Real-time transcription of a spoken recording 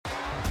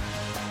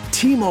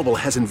T-Mobile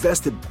has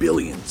invested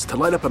billions to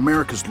light up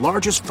America's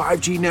largest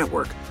 5G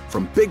network,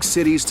 from big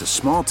cities to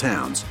small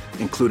towns,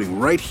 including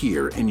right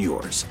here in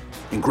yours.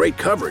 And great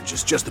coverage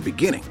is just the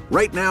beginning.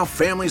 Right now,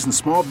 families and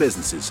small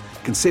businesses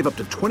can save up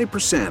to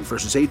 20%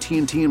 versus AT&T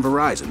and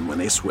Verizon when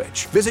they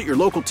switch. Visit your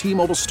local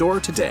T-Mobile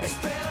store today.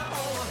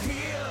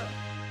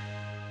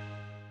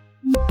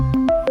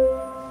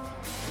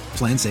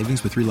 Plan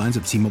savings with 3 lines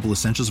of T-Mobile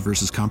Essentials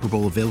versus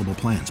comparable available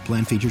plans.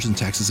 Plan features and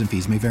taxes and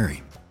fees may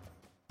vary.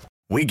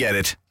 We get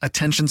it.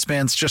 Attention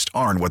spans just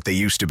aren't what they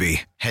used to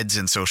be. Heads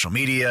in social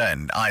media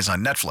and eyes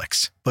on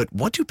Netflix. But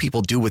what do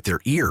people do with their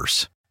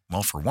ears?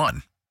 Well, for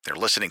one, they're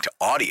listening to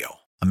audio.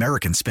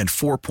 Americans spend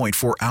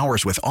 4.4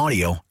 hours with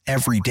audio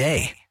every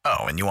day. Oh,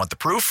 and you want the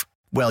proof?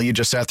 Well, you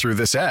just sat through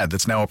this ad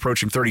that's now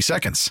approaching 30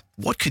 seconds.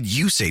 What could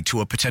you say to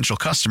a potential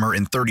customer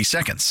in 30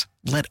 seconds?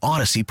 Let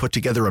Odyssey put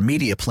together a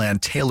media plan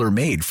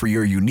tailor-made for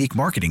your unique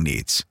marketing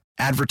needs.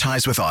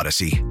 Advertise with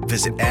Odyssey.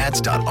 Visit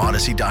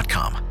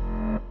ads.odyssey.com.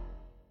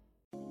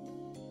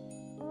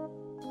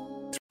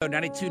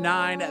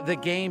 92.9 The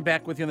Game,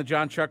 back with you on the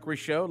John Chuckery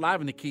Show,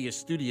 live in the Kia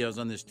studios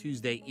on this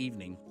Tuesday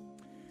evening.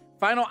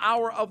 Final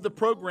hour of the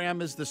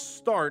program is the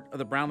start of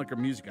the Brown Liquor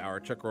Music Hour.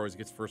 Chuck always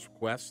gets first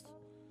request.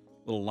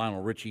 Little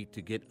Lionel Richie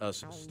to get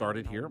us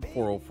started here.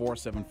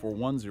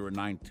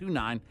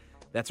 404-741-0929.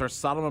 That's our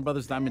Solomon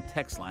Brothers Diamond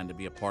text line to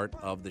be a part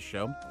of the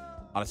show.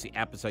 Odyssey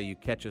app is how you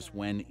catch us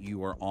when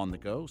you are on the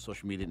go.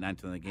 Social media at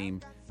 910 The Game,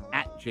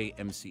 at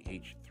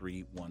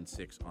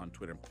JMCH316 on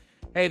Twitter.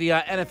 Hey, the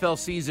NFL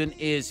season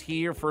is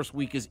here. First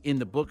week is in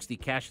the books. The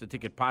Cash the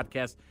Ticket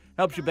podcast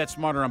helps you bet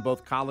smarter on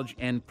both college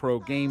and pro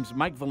games.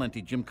 Mike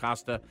Valenti, Jim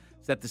Costa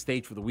set the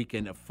stage for the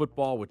weekend of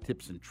football with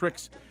tips and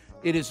tricks.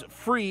 It is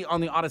free on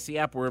the Odyssey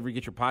app, wherever you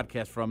get your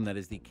podcast from. That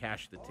is the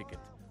Cash the Ticket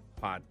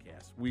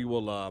podcast. We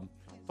will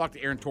talk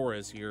to Aaron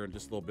Torres here in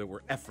just a little bit.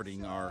 We're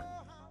efforting our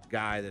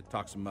guy that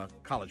talks some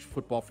college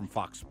football from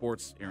Fox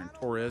Sports, Aaron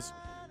Torres.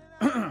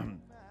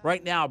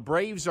 Right now,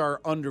 Braves are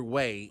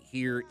underway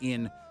here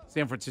in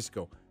San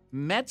Francisco.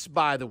 Mets,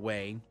 by the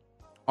way,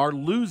 are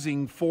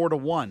losing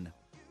 4-1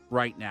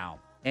 right now.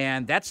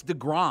 And that's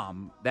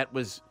DeGrom that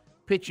was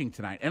pitching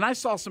tonight. And I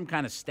saw some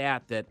kind of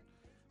stat that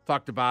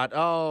talked about,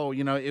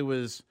 it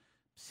was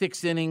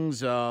 6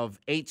 innings of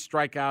 8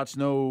 strikeouts,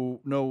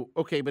 no.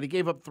 Okay, but he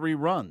gave up 3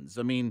 runs.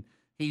 I mean,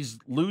 he's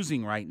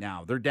losing right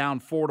now. They're down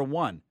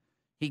 4-1.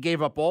 He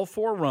gave up all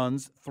 4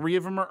 runs. 3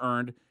 of them are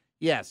earned.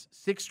 Yes,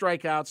 6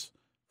 strikeouts,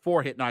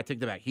 4 hit. No, I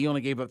take that back. He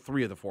only gave up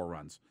 3 of the 4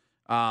 runs.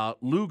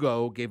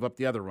 Lugo gave up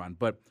the other run,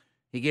 but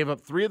he gave up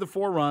 3 of the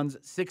 4 runs,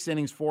 6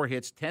 innings, 4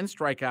 hits, 10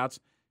 strikeouts,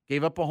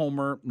 gave up a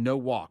homer, no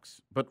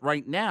walks. But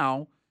right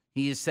now,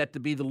 he is set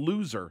to be the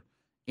loser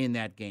in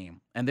that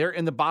game. And they're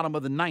in the bottom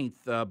of the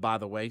 9th, by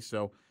the way,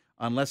 so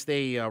unless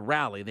they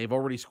rally, they've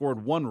already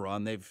scored 1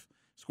 run. They've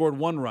scored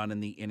 1 run in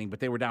the inning, but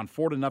they were down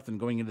 4-0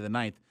 going into the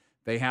 9th.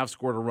 They have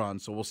scored a run,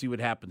 so we'll see what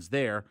happens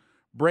there.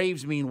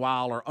 Braves,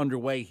 meanwhile, are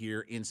underway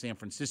here in San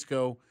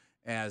Francisco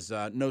as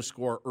no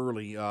score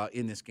early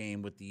in this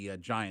game with the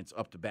Giants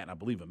up to bat, and I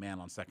believe a man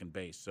on second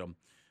base. So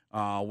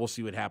we'll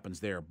see what happens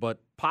there.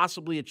 But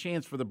possibly a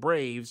chance for the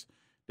Braves,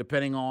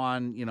 depending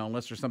on,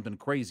 unless there's something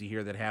crazy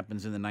here that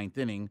happens in the 9th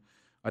inning,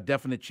 a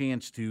definite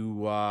chance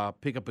to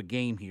pick up a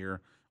game here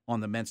on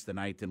the Mets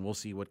tonight, and we'll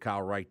see what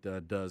Kyle Wright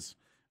does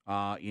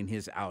in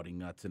his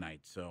outing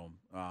tonight. So,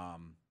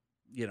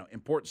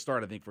 important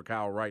start, I think, for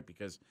Kyle Wright,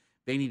 because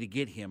they need to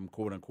get him,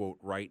 quote-unquote,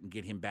 right, and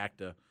get him back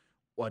to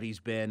what he's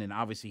been. And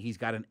obviously he's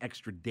got an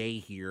extra day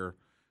here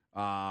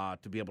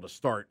to be able to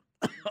start.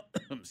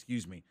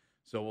 Excuse me.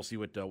 So we'll see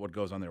what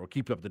goes on there. We'll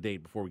keep you up to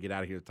date before we get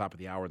out of here at the top of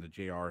the hour in the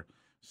JR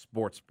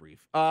Sports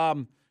Brief.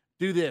 Do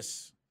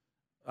this.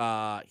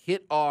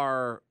 Hit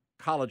our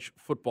college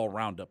football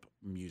roundup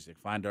music.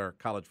 Find our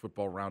college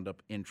football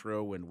roundup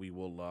intro, and we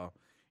will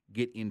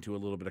get into a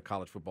little bit of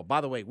college football.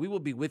 By the way, we will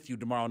be with you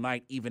tomorrow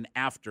night, even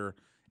after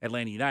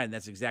Atlanta United, and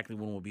that's exactly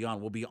when we'll be on.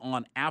 We'll be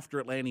on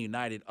after Atlanta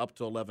United up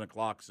to 11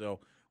 o'clock.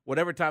 So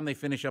whatever time they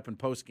finish up in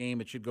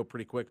post-game, it should go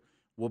pretty quick.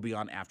 We'll be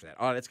on after that.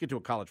 All right, let's get to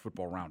a college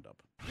football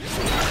roundup. It's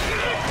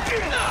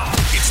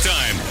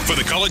time for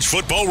the College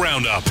Football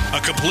Roundup,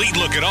 a complete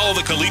look at all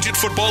the collegiate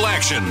football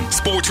action.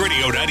 Sports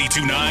Radio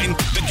 92.9,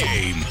 The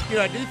Game.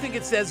 I do think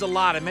it says a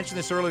lot. I mentioned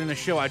this earlier in the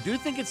show. I do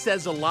think it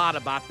says a lot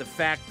about the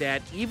fact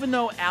that even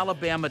though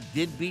Alabama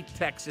did beat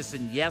Texas,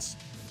 and yes,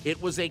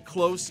 it was a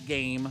close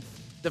game,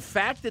 the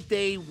fact that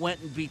they went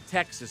and beat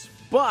Texas,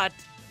 but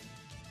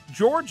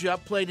Georgia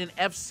played an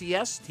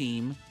FCS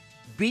team,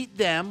 beat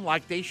them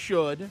like they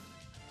should,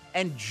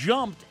 and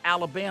jumped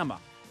Alabama.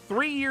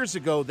 3 years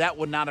ago, that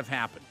would not have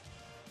happened.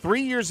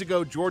 3 years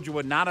ago, Georgia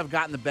would not have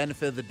gotten the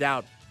benefit of the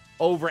doubt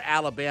over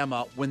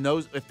Alabama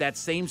if that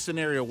same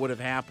scenario would have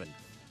happened.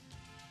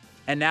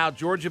 And now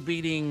Georgia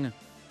beating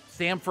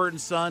Samford and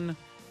Son.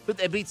 But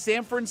they beat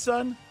Samford and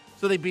Son,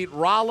 so they beat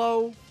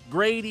Rollo,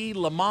 Grady,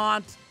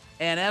 Lamont,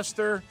 and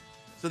Esther.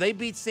 So they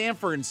beat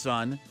Samford and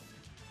Son,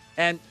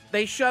 and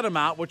they shut them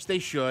out, which they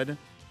should.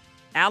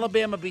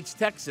 Alabama beats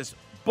Texas,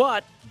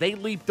 but they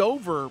leaped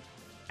over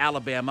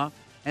Alabama,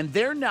 and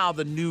they're now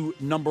the new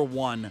number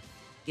 1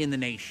 in the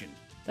nation.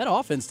 That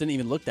offense didn't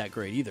even look that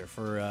great either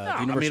for the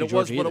University of it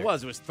was Georgia what either. it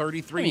was. It was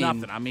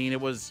 33-0. I mean,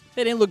 it was.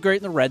 They didn't look great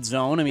in the red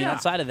zone. I mean,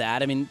 outside of that,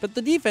 but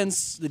the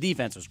defense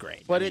was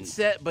great. But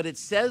it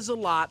says a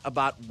lot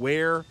about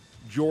where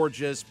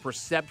Georgia's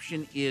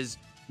perception is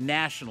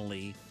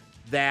nationally,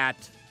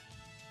 that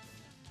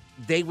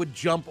they would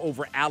jump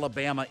over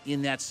Alabama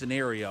in that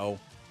scenario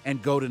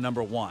and go to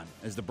number one.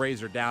 As the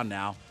Braves are down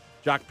now,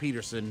 Jock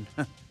Peterson,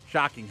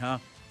 shocking, huh?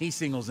 He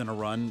singles in a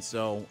run,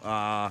 so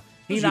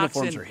Those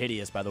uniforms are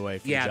hideous, by the way.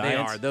 For the Giants. They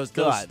are. Those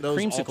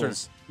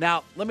creamsicles.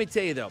 Now, let me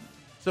tell you though.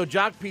 So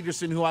Jock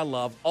Peterson, who I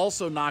love,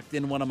 also knocked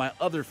in one of my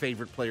other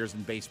favorite players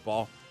in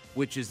baseball,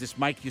 which is this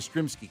Mike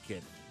Yastrzemski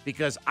kid,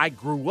 because I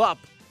grew up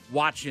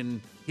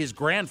watching his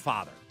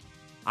grandfather.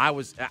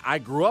 I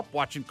grew up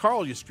watching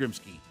Carl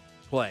Yastrzemski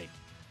play.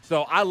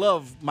 So I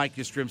love Mike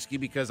Yastrzemski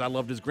because I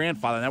loved his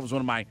grandfather. And that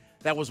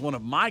was one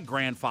of my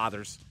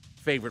grandfather's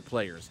favorite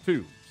players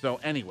too. So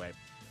anyway,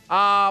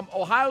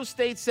 Ohio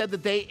State said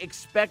that they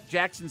expect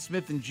Jackson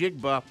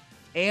Smith-Njigba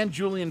and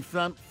Julian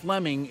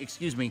Fleming,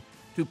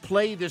 to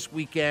play this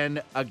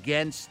weekend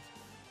against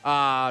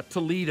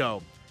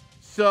Toledo.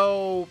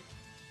 So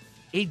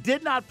he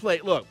did not play.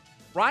 Look,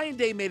 Ryan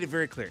Day made it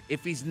very clear.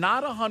 If he's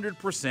not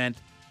 100%,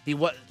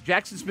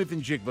 Jackson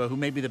Smith-Njigba, who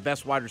may be the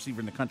best wide receiver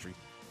in the country,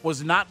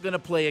 was not going to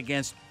play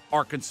against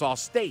Arkansas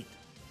State,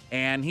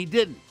 and he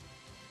didn't.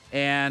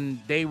 And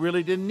they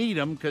really didn't need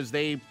him because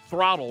they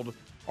throttled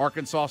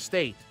Arkansas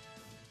State.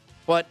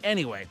 But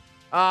anyway,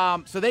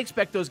 so they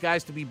expect those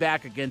guys to be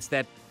back against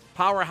that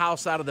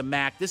powerhouse out of the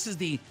MAC. This is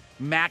the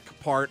MAC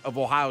part of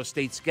Ohio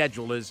State's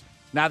schedule, is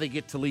now they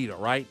get Toledo,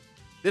 right?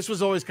 This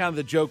was always kind of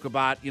the joke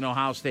about,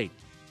 Ohio State.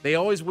 They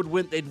always would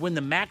win. They'd win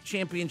the MAC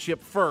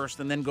championship first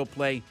and then go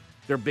play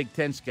their Big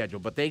Ten schedule.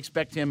 But they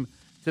expect him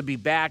to be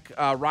back.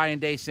 Ryan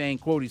Day saying,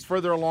 quote, he's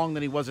further along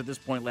than he was at this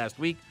point last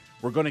week.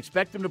 We're going to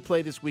expect him to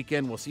play this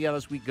weekend. We'll see how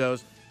this week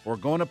goes. We're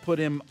going to put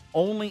him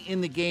only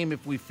in the game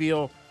if we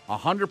feel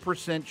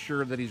 100%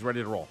 sure that he's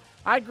ready to roll.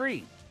 I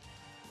agree.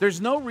 There's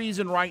no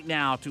reason right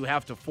now to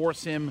have to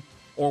force him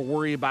or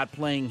worry about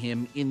playing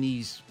him in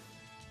these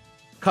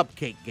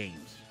cupcake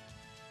games,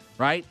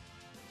 right?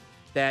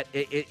 That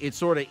it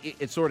sort of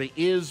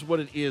is what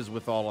it is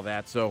with all of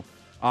that. So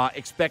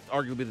expect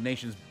arguably the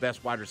nation's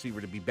best wide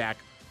receiver to be back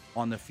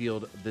on the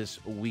field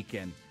this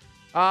weekend.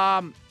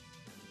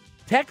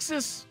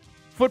 Texas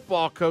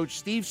football coach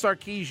Steve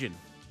Sarkisian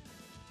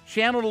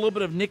channeled a little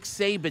bit of Nick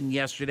Saban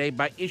yesterday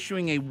by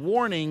issuing a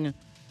warning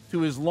to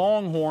his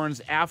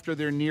Longhorns after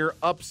their near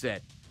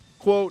upset.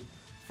 Quote,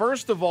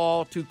 first of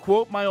all, to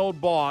quote my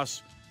old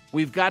boss,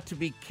 we've got to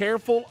be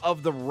careful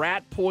of the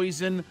rat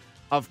poison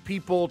of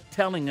people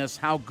telling us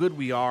how good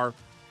we are,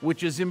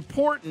 which is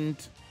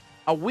important.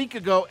 A week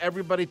ago,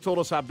 everybody told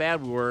us how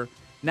bad we were.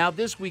 Now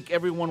this week,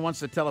 everyone wants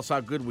to tell us how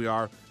good we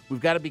are.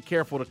 We've got to be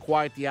careful to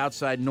quiet the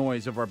outside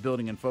noise of our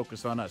building and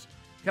focus on us.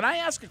 Can I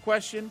ask a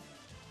question?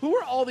 Who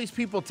are all these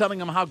people telling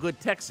them how good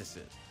Texas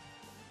is?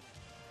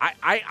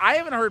 I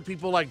haven't heard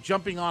people like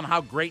jumping on how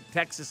great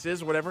Texas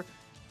is or whatever.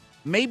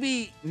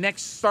 Maybe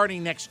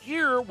starting next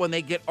year when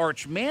they get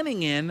Arch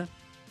Manning in,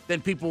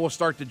 then people will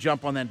start to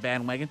jump on that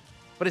bandwagon.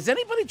 But is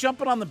anybody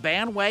jumping on the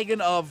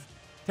bandwagon of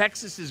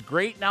Texas is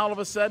great now all of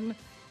a sudden?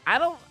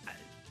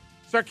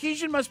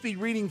 Sarkisian must be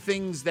reading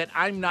things that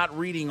I'm not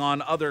reading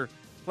on other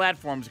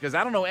platforms, because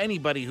I don't know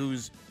anybody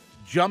who's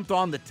jumped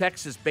on the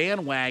Texas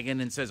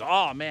bandwagon and says,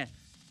 oh, man.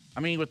 I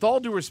mean, with all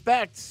due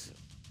respect,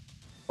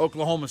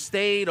 Oklahoma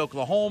State,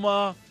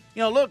 Oklahoma.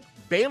 Look,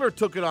 Baylor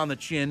took it on the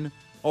chin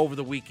over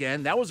the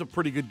weekend. That was a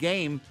pretty good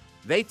game.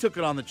 They took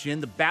it on the chin.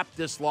 The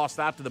Baptists lost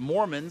out to the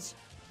Mormons.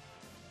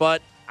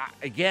 But,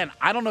 again,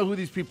 I don't know who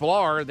these people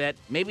are, that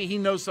maybe he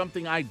knows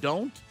something I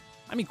don't.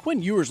 I mean,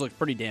 Quinn Ewers looked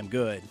pretty damn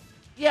good.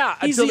 Yeah,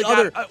 he's the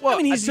other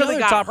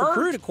top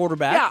recruit at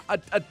quarterback. Yeah,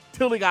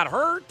 until he got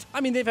hurt.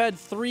 I mean, they've had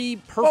 3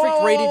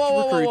 perfect-rated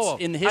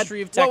recruits in the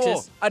history of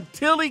Texas.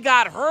 Until he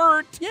got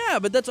hurt. Yeah,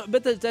 but that's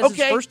okay.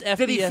 his first FBS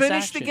Did he finish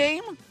action. the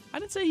game? I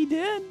didn't say he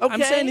did. Okay.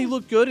 I'm saying he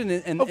looked good in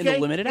the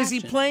limited action. Is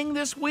he playing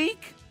this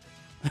week?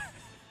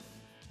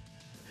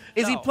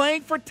 Is he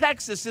playing for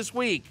Texas this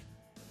week?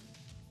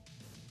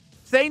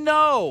 Say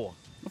no.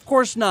 Of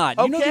course not.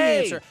 You know the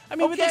answer. I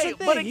mean,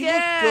 but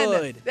again, he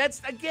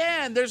looked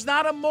good. There's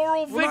not a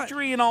moral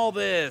victory in all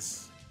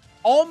this.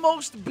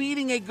 Almost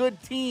beating a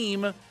good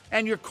team,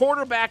 and your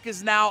quarterback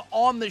is now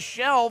on the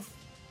shelf.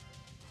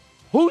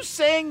 Who's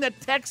saying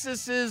that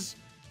Texas is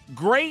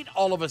great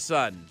all of a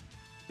sudden?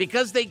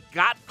 Because they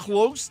got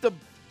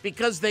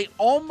because they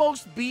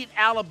almost beat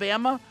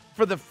Alabama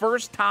for the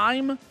first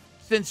time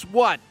since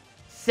what,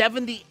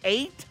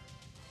 78?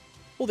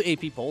 Well, the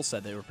AP poll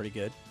said they were pretty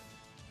good.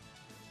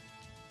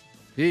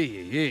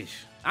 Yeesh.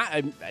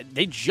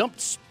 They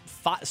jumped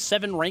 5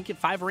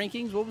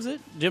 rankings. What was it?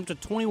 Jumped to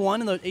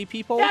 21 in the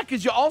AP poll. Yeah,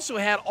 because you also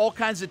had all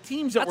kinds of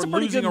teams that were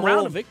losing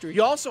around. Victory.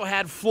 You also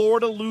had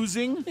Florida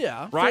losing.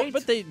 Yeah, right.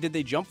 But did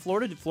they jump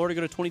Florida? Did Florida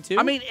go to 22?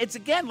 I mean, it's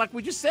again like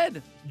we just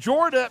said.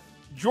 Georgia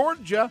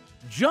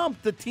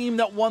jumped the team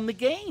that won the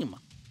game.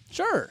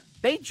 Sure,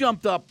 they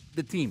jumped up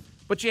the team,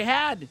 but you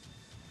had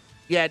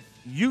You had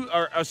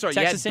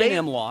Texas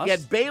A&M lost. You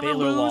had Baylor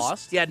lose.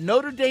 lost. You had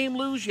Notre Dame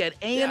lose. You had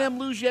A&M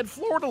lose. You had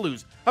Florida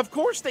lose. Of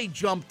course they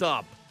jumped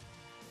up.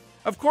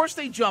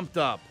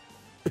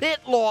 Pitt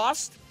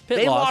lost.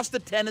 They lost to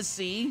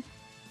Tennessee.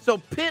 So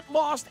Pitt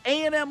lost,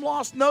 A&M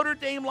lost, Notre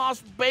Dame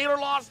lost, Baylor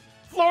lost,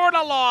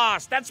 Florida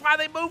lost. That's why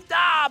they moved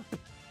up.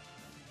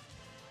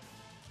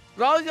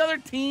 But all these other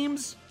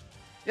teams,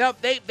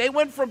 they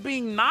went from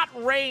being not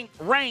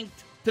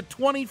ranked to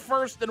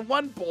 21st in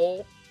one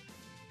poll,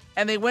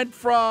 and they went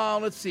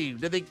from, let's see,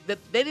 did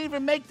they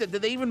even make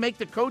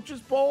the coaches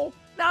poll?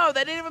 No,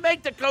 they didn't even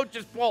make the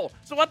coaches poll.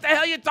 So what the hell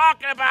are you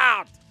talking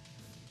about?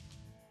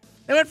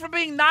 They went from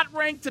being not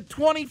ranked to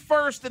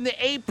 21st in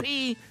the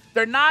AP.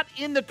 They're not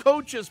in the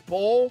coaches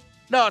poll.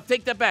 No,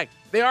 take that back.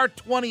 They are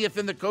 20th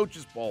in the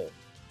coaches poll.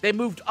 They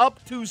moved up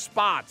 2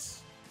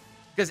 spots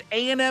because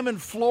A&M and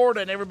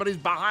Florida and everybody's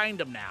behind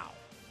them now.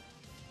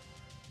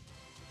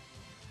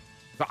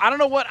 So I don't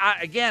know what,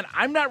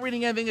 I'm not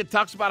reading anything that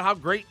talks about how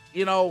great,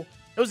 it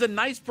was a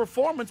nice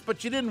performance,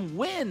 but you didn't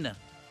win. If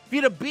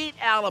you'd have beat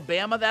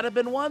Alabama, that'd have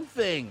been one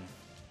thing.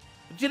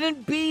 But you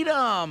didn't beat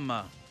them.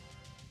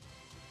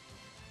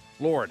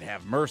 Lord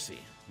have mercy.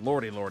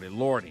 Lordy, lordy,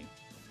 lordy.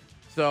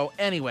 So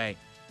anyway,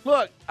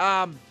 look,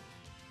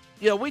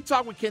 we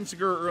talked with Ken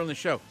Segura earlier in the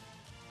show.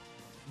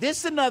 This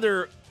is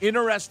another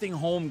interesting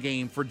home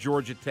game for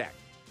Georgia Tech,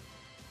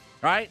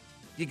 right?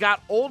 You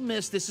got Ole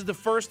Miss. This is the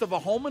first of a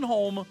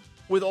home-and-home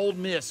with Ole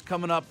Miss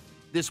coming up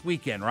this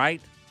weekend,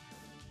 right?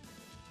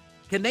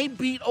 Can they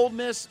beat Ole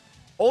Miss?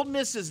 Ole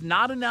Miss has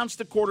not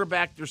announced a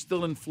quarterback. They're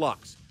still in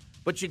flux.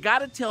 But you got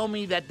to tell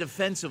me that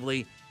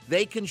defensively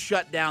they can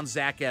shut down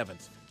Zach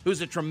Evans, who's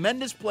a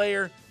tremendous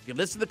player. If you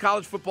listen to the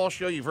College Football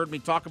Show, you've heard me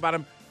talked about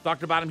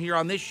him here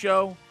on this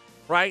show,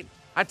 right?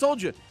 I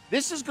told you,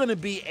 this is going to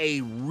be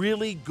a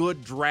really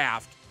good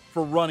draft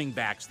for running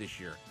backs this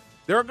year.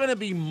 There are going to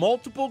be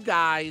multiple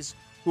guys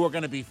who are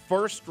going to be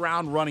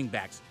first-round running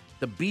backs.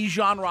 The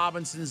Bijan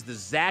Robinsons, the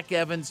Zach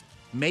Evans,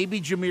 maybe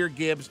Jahmyr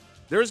Gibbs.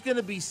 There's going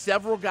to be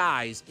several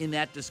guys in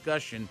that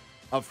discussion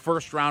of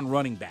first-round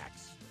running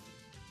backs.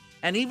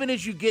 And even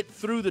as you get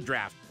through the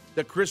draft,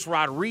 the Chris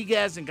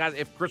Rodriguez and guys,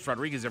 if Chris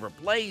Rodriguez ever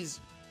plays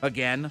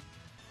again.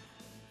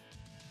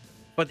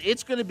 But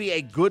it's going to be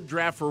a good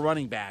draft for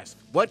running backs.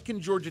 What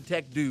can Georgia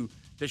Tech do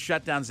to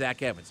shut down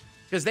Zach Evans?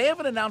 Because they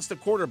haven't announced a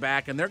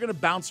quarterback, and they're going to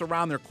bounce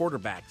around their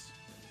quarterbacks.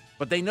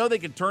 But they know they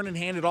can turn and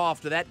hand it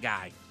off to that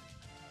guy.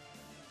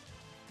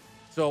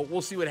 So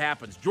we'll see what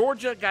happens.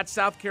 Georgia got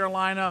South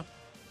Carolina.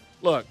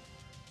 Look,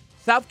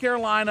 South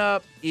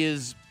Carolina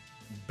is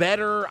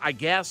better, I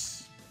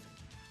guess.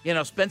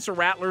 Spencer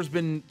Rattler's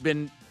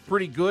been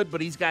pretty good,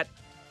 but he's got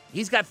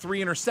 3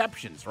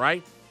 interceptions,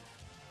 right?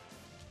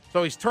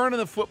 So he's turning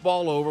the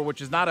football over,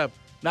 which is not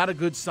a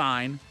good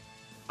sign.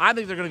 I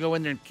think they're going to go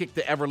in there and kick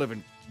the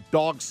ever-living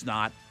dog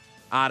snot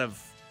out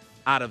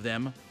of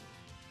them.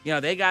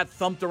 They got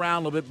thumped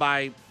around a little bit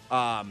by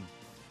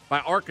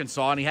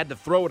Arkansas, and he had to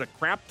throw it a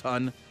crap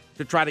ton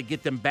to try to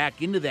get them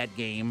back into that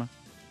game.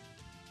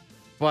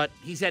 But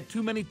he's had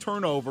too many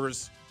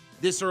turnovers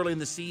this early in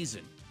the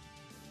season.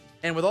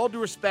 And with all due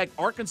respect,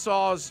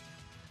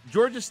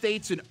 Georgia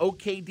State's an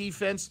okay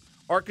defense.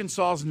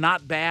 Arkansas's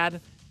not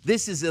bad.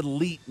 This is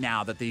elite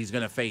now that he's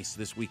going to face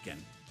this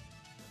weekend.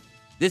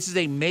 This is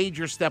a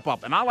major step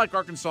up. And I like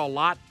Arkansas a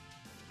lot.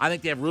 I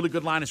think they have really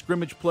good line of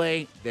scrimmage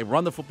play. They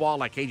run the football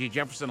like KJ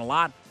Jefferson a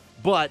lot.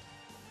 But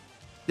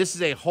this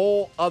is a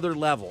whole other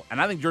level.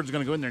 And I think Georgia's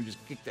going to go in there and just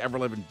kick the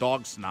ever-living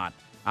dog snot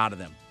out of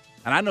them.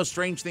 And I know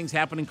strange things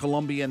happen in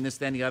Columbia and this,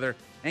 that, and the other.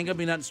 Ain't going to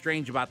be nothing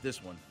strange about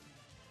this one.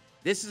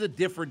 This is a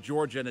different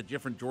Georgia and a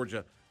different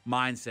Georgia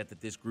mindset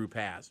that this group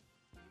has.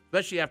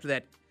 Especially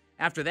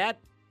after that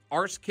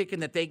arse kicking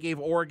that they gave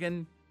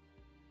Oregon,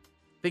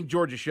 I think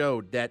Georgia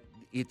showed that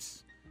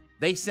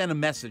they sent a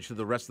message to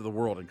the rest of the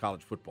world in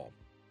college football.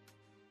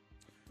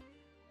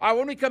 All right,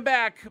 when we come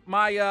back,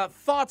 my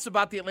thoughts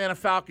about the Atlanta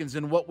Falcons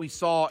and what we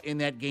saw in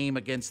that game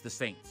against the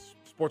Saints.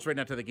 Sports right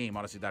now to the game,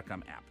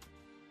 Odyssey.com app.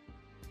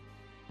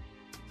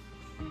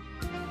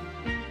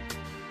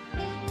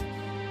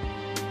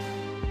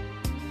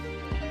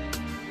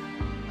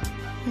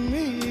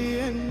 Me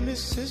and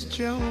Mrs.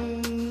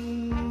 Jones.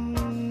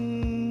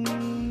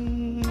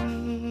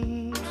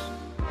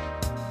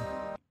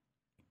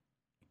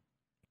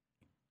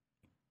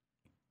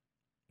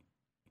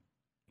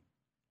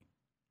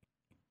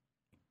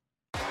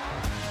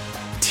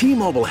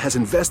 T-Mobile has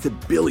invested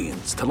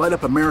billions to light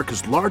up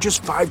America's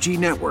largest 5G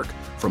network,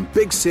 from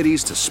big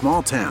cities to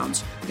small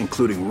towns,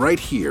 including right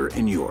here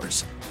in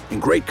yours.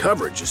 And great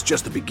coverage is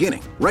just the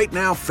beginning. Right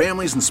now,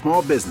 families and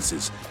small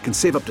businesses can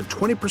save up to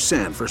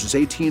 20% versus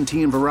AT&T and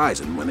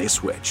Verizon when they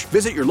switch.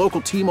 Visit your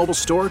local T-Mobile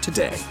store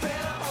today.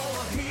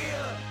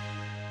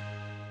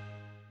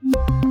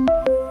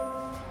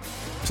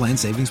 Plan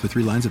savings with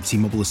 3 lines of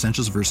T-Mobile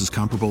Essentials versus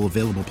comparable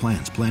available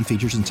plans. Plan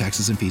features and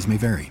taxes and fees may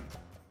vary.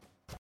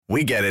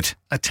 We get it.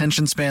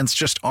 Attention spans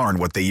just aren't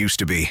what they used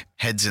to be.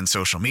 Heads in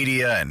social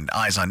media and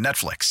eyes on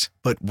Netflix.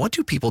 But what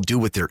do people do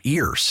with their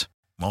ears?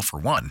 Well, for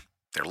one,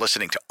 they're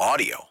listening to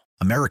audio.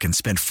 Americans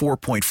spend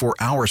 4.4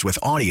 hours with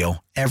audio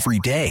every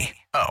day.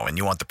 Oh, and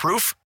you want the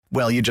proof?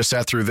 Well, you just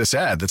sat through this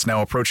ad that's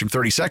now approaching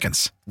 30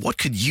 seconds. What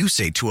could you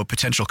say to a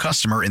potential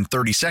customer in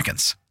 30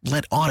 seconds?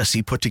 Let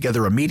Odyssey put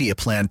together a media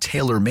plan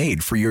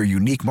tailor-made for your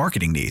unique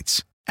marketing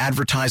needs.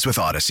 Advertise with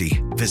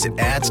Odyssey. Visit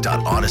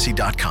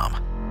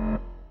ads.odyssey.com.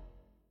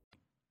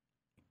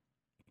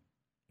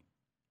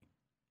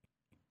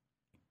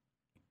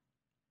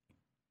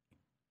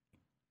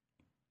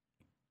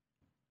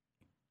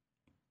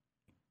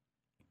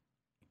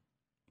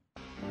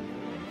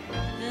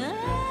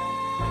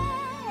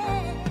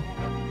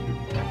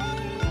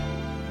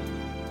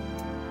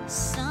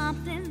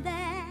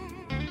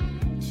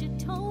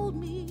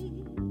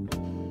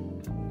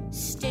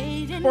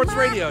 Sports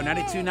Radio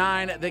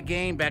 92.9 The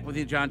Game. Back with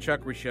you, John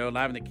Chuckery Show,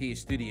 live in the Key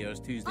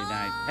Studios Tuesday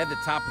night. At the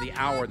top of the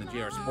hour in the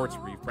JR Sports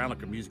Brief. Brown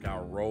Liquor Music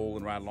Hour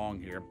rolling right along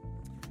here.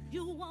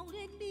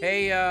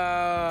 Hey,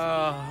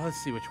 let's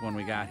see which one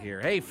we got here.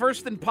 Hey,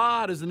 First and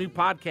Pod is the new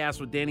podcast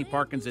with Danny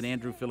Parkins and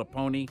Andrew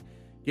Filipponi.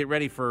 Get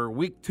ready for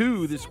week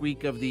 2 this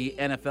week of the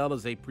NFL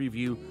as they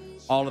preview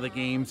all of the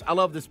games. I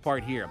love this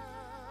part here.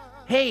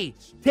 Hey,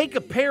 take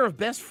a pair of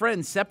best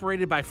friends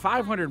separated by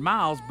 500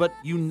 miles but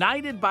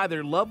united by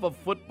their love of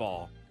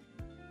football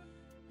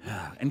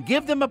and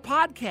give them a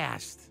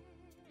podcast.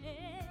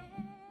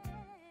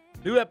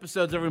 New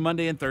episodes every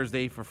Monday and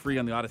Thursday for free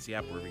on the Odyssey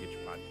app wherever you get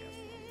your podcast.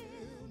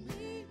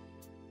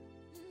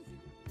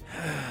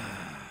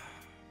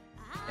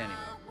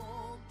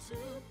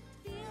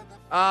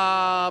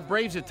 Anyway.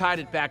 Braves have tied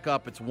it back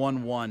up. It's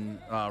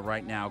 1-1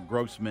 right now.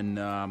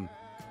 Grossman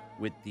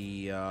with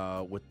the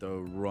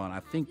run.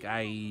 I think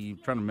I'm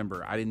trying to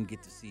remember. I didn't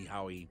get to see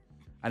how I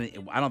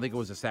don't think it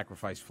was a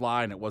sacrifice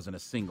fly, and it wasn't a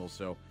single.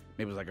 So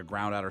maybe it was like a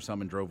ground out or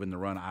something, drove in the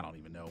run. I don't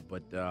even know.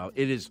 But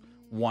it is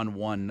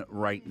 1-1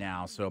 right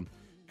now. So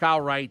Kyle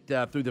Wright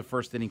through the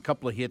first inning,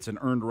 couple of hits, an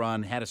earned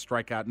run, had a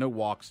strikeout, no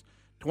walks,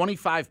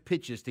 25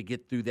 pitches to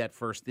get through that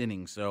first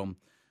inning. So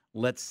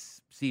let's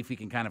see if he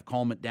can kind of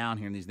calm it down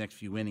here in these next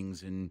few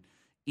innings and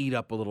eat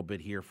up a little bit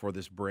here for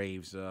this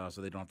Braves so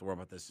they don't have to worry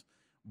about this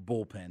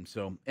bullpen.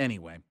 So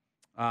anyway,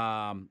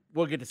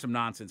 we'll get to some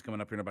nonsense coming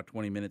up here in about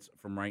 20 minutes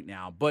from right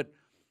now. But,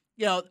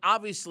 you know,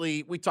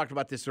 obviously we talked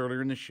about this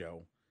earlier in the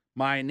show,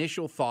 my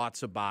initial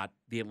thoughts about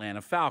the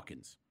Atlanta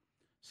Falcons.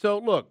 So,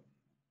 look,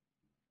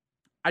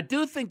 I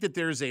do think that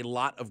there's a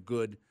lot of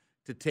good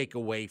to take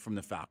away from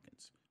the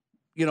Falcons.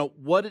 You know,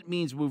 what it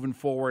means moving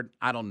forward,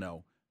 I don't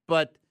know.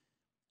 But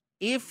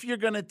if you're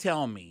going to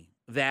tell me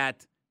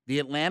that the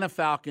Atlanta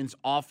Falcons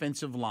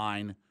offensive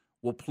line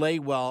will play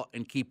well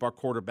and keep our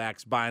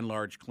quarterbacks by and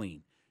large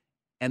clean,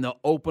 and they'll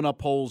open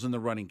up holes in the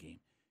running game.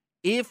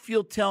 If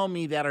you'll tell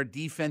me that our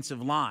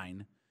defensive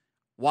line,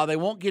 while they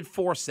won't get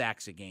 4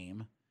 sacks a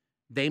game,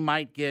 they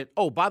might get –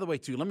 oh, by the way,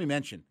 too, let me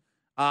mention,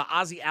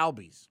 Ozzie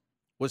Albies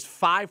was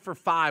 5 for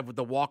 5 with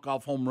the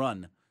walk-off home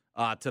run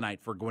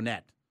tonight for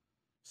Gwinnett.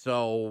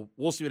 So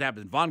we'll see what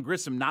happens. Von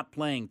Grissom not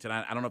playing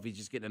tonight. I don't know if he's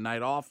just getting a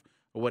night off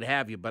or what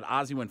have you, but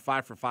Ozzie went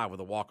 5 for 5 with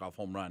a walk-off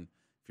home run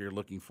if you're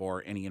looking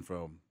for any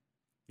info.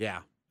 Yeah,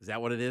 is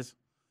that what it is? Is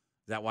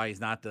that why he's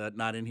not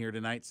in here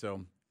tonight?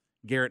 So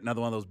Garrett,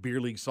 another one of those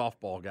beer league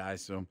softball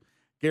guys. So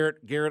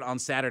Garrett on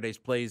Saturdays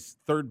plays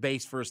third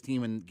base for his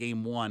team in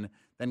game 1,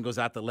 then goes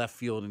out to left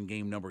field in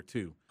game number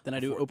 2. Then I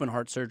do open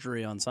heart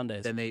surgery on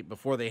Sundays. Then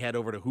before they head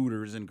over to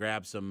Hooters and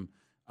grab some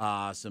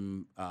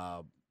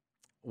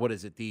what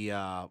is it?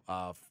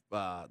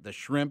 The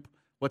shrimp.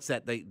 What's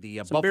that? The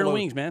some buffalo beer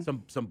wings, man.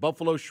 Some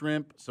buffalo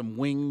shrimp, some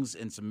wings,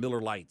 and some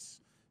Miller Lights.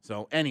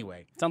 So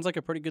anyway, sounds like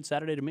a pretty good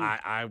Saturday to me.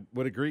 I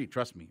would agree.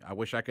 Trust me. I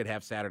wish I could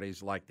have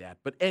Saturdays like that.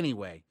 But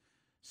anyway,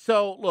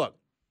 so look,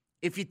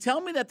 if you tell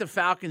me that the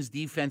Falcons'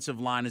 defensive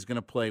line is going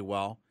to play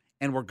well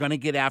and we're going to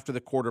get after the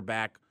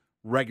quarterback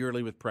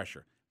regularly with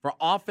pressure, if our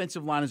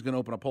offensive line is going to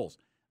open up holes,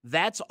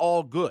 that's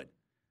all good.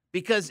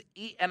 Because,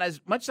 and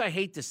as much as I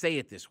hate to say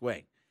it this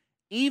way,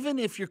 even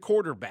if your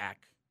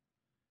quarterback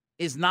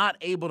is not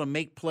able to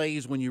make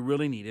plays when you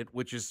really need it,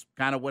 which is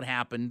kind of what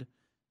happened,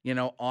 you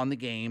know, on the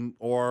game,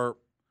 or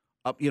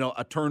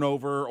a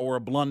turnover or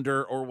a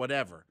blunder or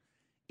whatever.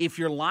 If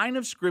your line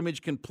of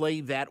scrimmage can play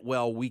that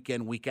well week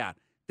in, week out,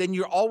 then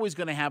you're always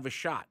going to have a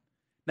shot.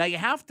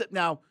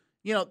 Now,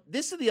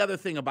 this is the other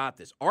thing about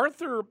this.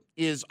 Arthur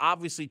is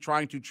obviously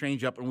trying to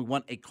change up, and we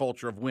want a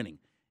culture of winning.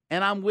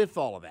 And I'm with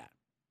all of that.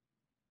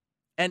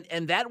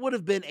 And that would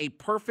have been a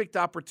perfect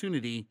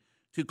opportunity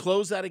to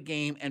close out a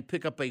game and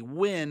pick up a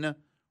win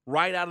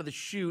right out of the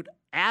chute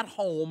at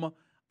home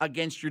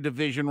against your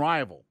division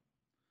rival.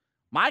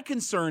 My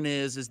concern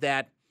is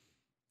that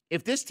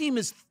if this team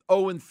is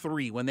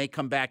 0-3 when they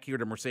come back here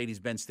to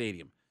Mercedes-Benz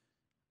Stadium,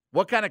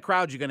 what kind of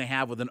crowd are you going to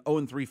have with an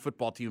 0-3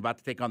 football team about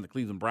to take on the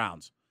Cleveland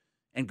Browns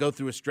and go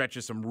through a stretch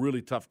of some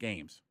really tough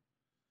games?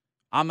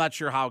 I'm not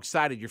sure how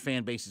excited your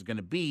fan base is going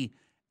to be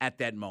at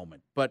that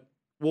moment, but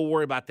we'll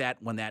worry about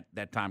that when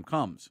that time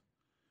comes.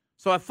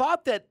 So I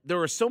thought that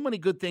there are so many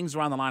good things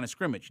around the line of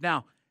scrimmage.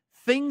 Now,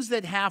 things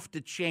that have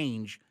to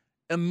change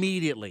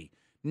immediately,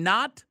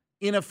 not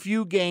in a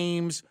few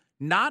games,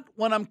 Not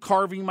when I'm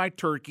carving my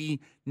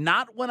turkey,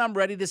 not when I'm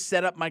ready to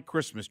set up my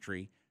Christmas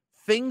tree.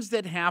 Things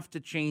that have to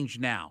change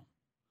now.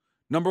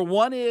 Number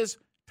one is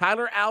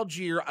Tyler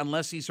Algier,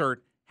 unless he's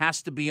hurt,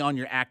 has to be on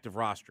your active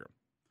roster.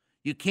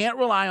 You can't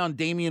rely on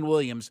Damian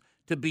Williams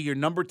to be your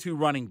number 2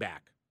 running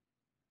back.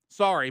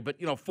 Sorry, but,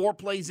 4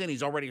 plays in,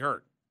 he's already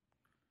hurt.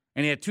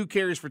 And he had 2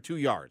 carries for 2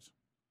 yards.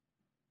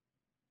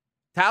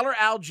 Tyler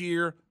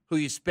Algier, who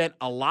you spent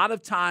a lot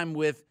of time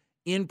with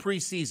in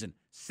preseason,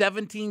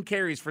 17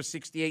 carries for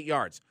 68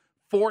 yards,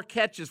 4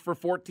 catches for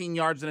 14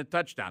 yards and a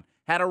touchdown,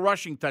 had a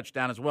rushing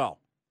touchdown as well.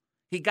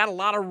 He got a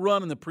lot of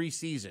run in the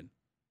preseason.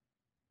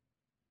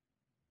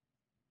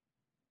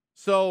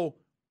 So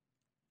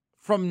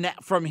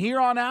from here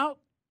on out,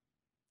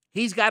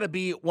 he's got to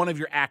be one of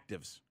your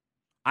actives.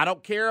 I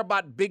don't care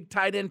about big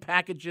tight end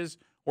packages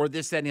or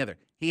this, that, and the other.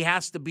 He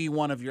has to be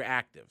one of your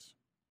actives.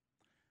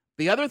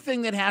 The other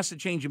thing that has to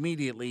change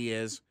immediately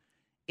is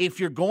if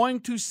you're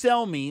going to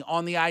sell me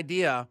on the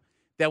idea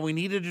that we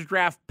needed to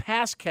draft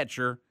pass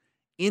catcher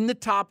in the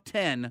top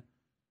 10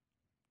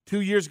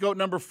 2 years ago at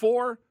number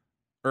 4,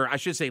 or I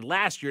should say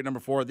last year at number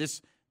 4,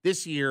 this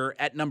year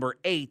at number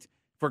 8,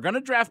 if we're going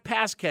to draft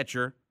pass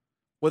catcher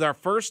with our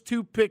first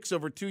 2 picks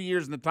over 2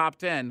 years in the top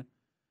 10,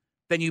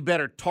 then you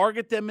better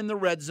target them in the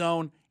red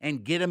zone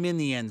and get them in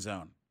the end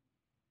zone.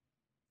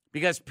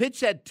 Because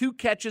Pitts had 2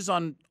 catches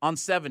on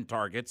 7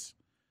 targets.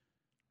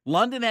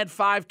 London had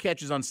 5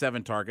 catches on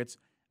 7 targets.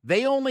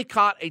 They only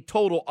caught a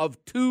total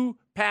of 2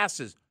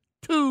 passes.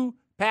 2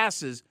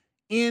 passes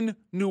in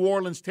New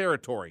Orleans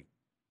territory.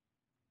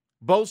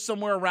 Both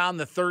somewhere around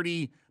the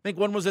 30, I think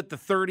one was at the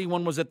 30,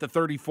 one was at the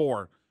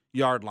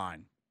 34-yard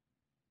line.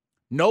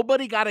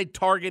 Nobody got a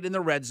target in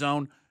the red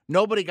zone.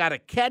 Nobody got a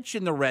catch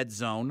in the red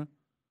zone.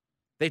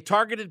 They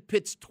targeted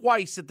Pitts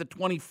twice at the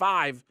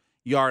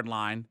 25-yard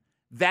line.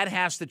 That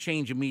has to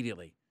change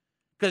immediately.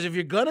 Because if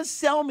you're going to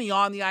sell me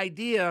on the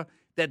idea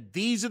that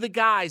these are the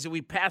guys that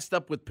we passed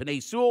up with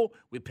Penei Sewell,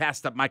 we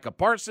passed up Micah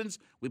Parsons,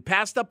 we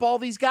passed up all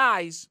these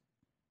guys,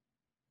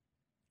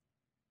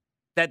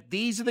 that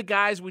these are the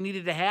guys we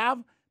needed to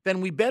have, then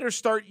we better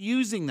start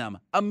using them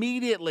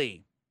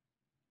immediately.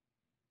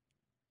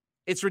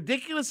 It's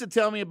ridiculous to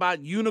tell me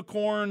about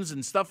unicorns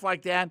and stuff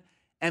like that,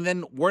 and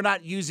then we're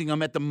not using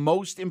them at the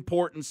most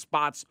important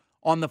spots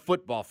on the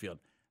football field.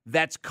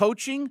 That's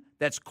coaching,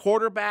 that's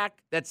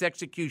quarterback, that's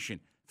execution.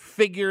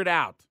 Figure it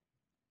out.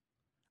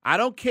 I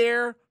don't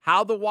care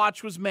how the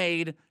watch was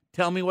made.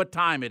 Tell me what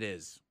time it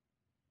is.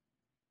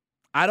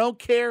 I don't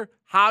care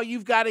how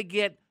you've got to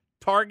get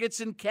targets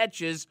and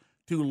catches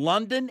to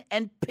London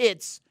and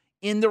Pitts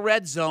in the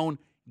red zone.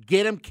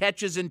 Get them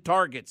catches and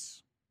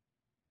targets.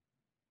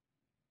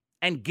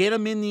 And get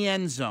them in the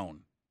end zone.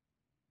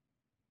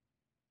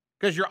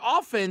 Because your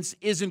offense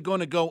isn't going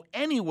to go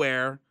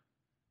anywhere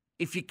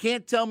if you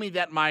can't tell me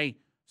that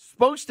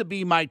supposed to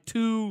be my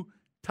 2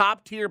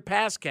 top-tier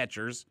pass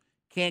catchers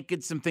can't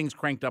get some things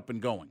cranked up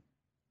and going.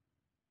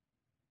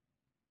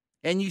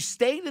 And you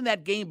stayed in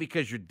that game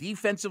because your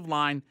defensive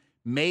line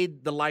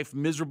made the life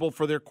miserable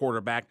for their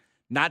quarterback.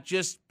 Not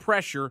just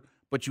pressure,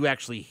 but you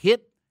actually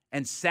hit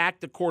and sacked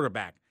the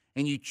quarterback.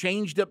 And you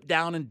changed up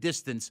down in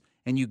distance,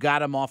 and you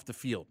got him off the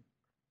field.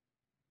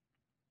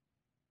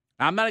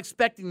 I'm not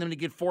expecting them to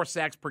get 4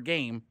 sacks per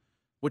game,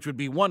 which would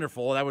be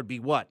wonderful. That would be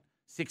what?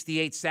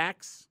 68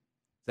 sacks? Does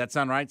that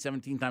sound right?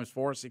 17 times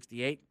 4,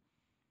 68?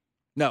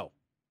 No.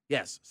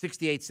 Yes,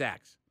 68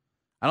 sacks.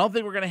 I don't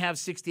think we're going to have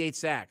 68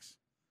 sacks.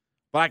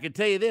 But I can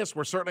tell you this,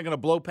 we're certainly going to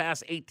blow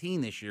past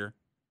 18 this year.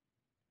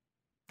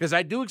 Because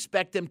I do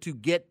expect them to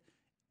get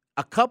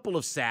a couple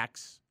of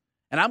sacks.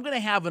 And I'm going to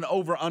have an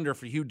over-under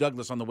for Hugh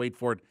Douglas on the Wade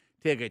Ford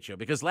Tailgate Show.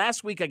 Because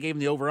last week I gave him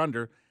the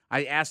over-under.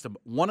 I asked him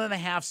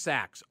 1.5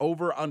 sacks,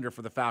 over-under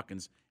for the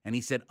Falcons. And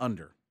he said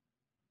under.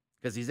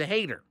 Because he's a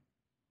hater.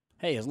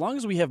 Hey, as long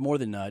as we have more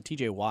than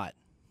T.J. Watt,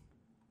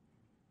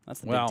 that's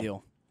the big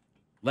deal.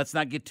 Let's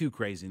not get too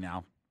crazy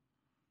now.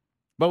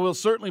 But we'll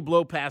certainly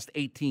blow past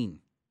 18.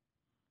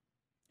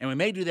 And we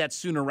may do that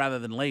sooner rather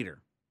than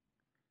later.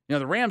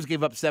 The Rams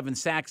gave up 7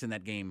 sacks in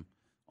that game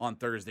on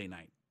Thursday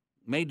night.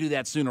 May do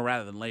that sooner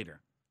rather than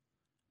later.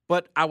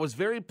 But I was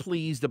very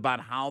pleased about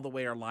the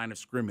way our line of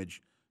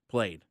scrimmage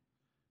played.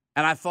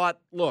 And I thought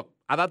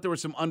there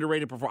was some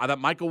underrated performance. I thought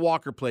Michael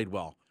Walker played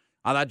well.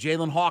 I thought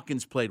Jalen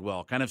Hawkins played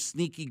well. Kind of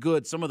sneaky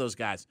good, some of those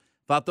guys.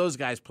 Thought those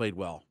guys played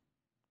well.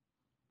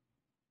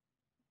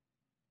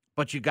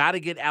 But you got to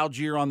get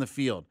Algier on the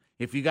field.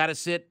 If you got to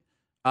sit,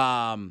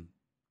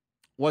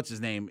 what's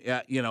his name?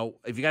 If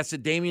you got to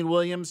sit Damian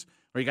Williams,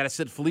 or you got to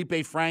sit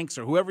Felipe Franks,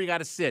 or whoever you got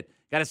to sit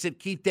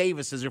Keith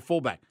Davis as your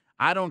fullback.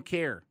 I don't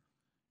care.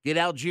 Get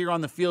Algier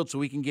on the field so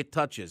we can get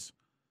touches.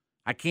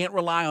 I can't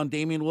rely on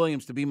Damian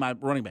Williams to be my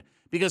running back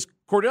because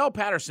Cordell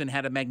Patterson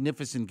had a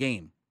magnificent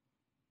game.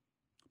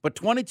 But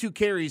 22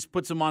 carries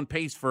puts him on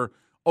pace for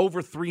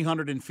over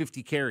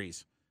 350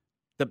 carries.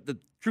 The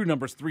true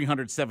number is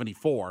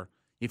 374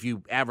 if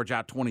you average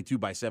out 22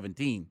 by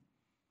 17.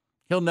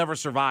 He'll never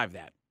survive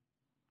that.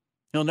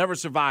 He'll never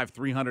survive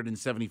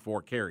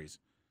 374 carries.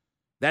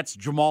 That's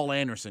Jamal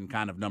Anderson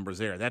kind of numbers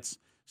there. That's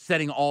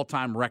setting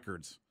all-time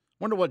records.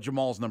 Wonder what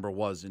Jamal's number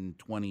was in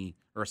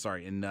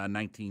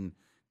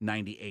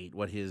 1998.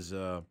 What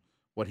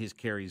his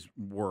carries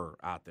were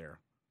out there.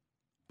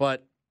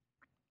 But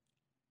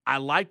I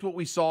liked what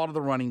we saw out of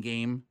the running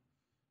game.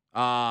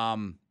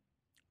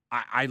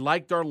 I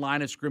liked our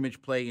line of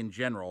scrimmage play in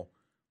general.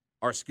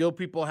 Our skill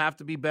people have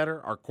to be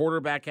better. Our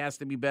quarterback has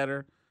to be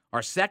better.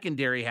 Our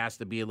secondary has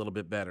to be a little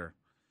bit better.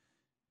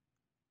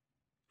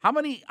 How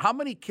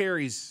many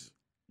carries,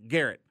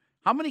 Garrett?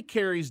 How many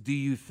carries do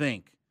you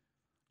think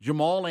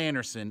Jamal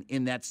Anderson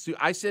in that suit?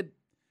 I said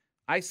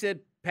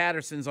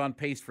Patterson's on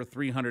pace for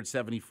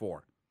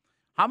 374.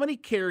 How many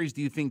carries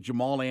do you think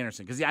Jamal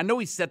Anderson? Because I know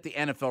he set the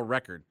NFL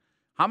record.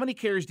 How many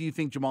carries do you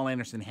think Jamal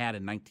Anderson had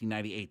in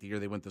 1998, the year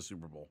they went to the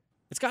Super Bowl?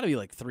 It's got to be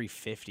like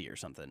 350 or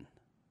something.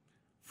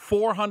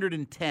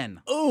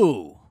 410.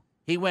 Ooh.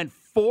 He went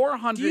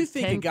 410 Do you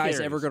think a guy's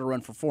carries. ever going to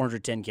run for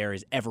 410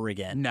 carries ever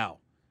again? No.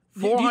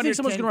 Do you think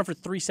someone's going to run for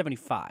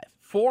 375?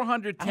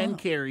 410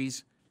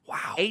 carries.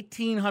 Wow.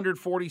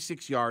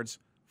 1,846 yards,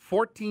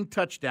 14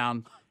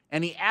 touchdowns,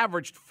 and he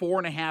averaged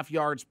 4.5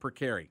 yards per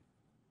carry.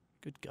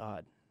 Good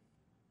God.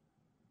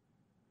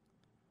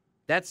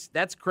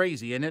 That's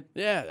crazy, isn't it?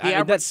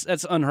 Yeah,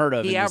 that's unheard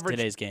of in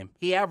today's game.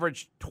 He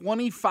averaged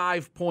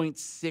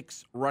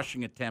 25.6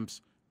 rushing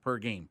attempts per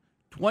game.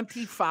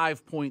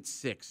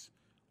 25.6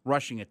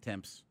 rushing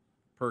attempts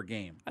per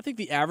game. I think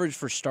the average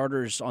for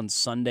starters on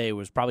Sunday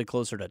was probably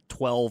closer to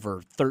 12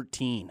 or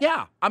 13.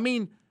 Yeah, I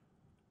mean,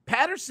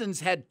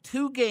 Patterson's had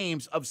 2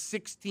 games of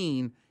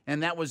 16,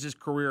 and that was his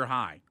career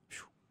high.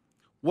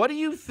 What do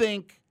you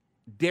think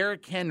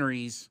Derrick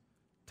Henry's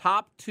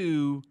top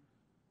 2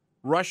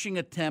 rushing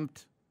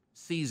attempt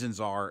seasons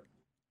are,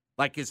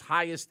 like his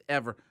highest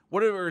ever?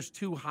 What are his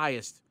 2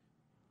 highest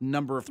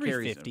number of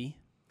carries? 350.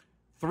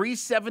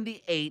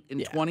 378 in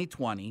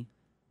 2020,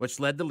 which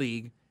led the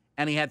league,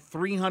 and he had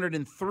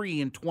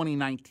 303 in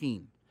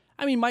 2019.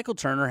 I mean, Michael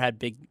Turner had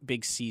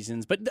big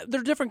seasons, but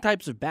they're different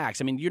types of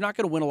backs. I mean, you're not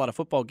going to win a lot of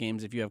football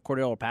games if you have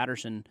Cordell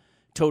Patterson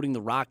toting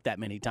the rock that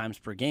many times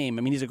per game.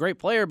 I mean, he's a great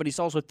player, but he's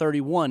also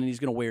 31, and he's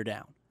going to wear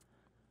down.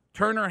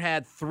 Turner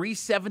had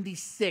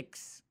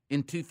 376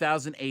 in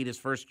 2008, his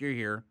first year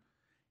here.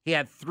 He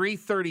had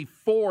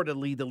 334 to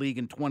lead the league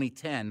in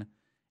 2010,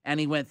 and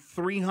he went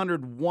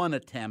 301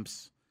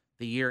 attempts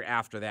the year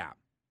after that.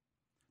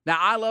 Now,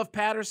 I love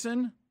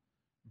Patterson,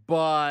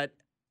 but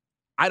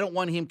I don't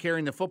want him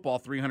carrying the football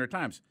 300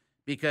 times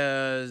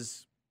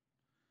because,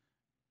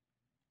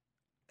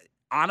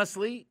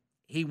 honestly,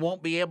 he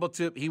won't be able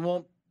to. He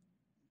won't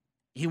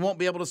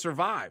be able to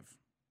survive.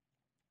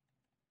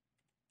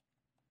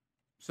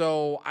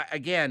 So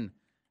again,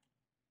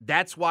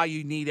 that's why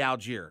you need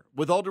Algier.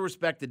 With all due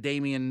respect to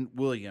Damian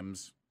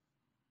Williams,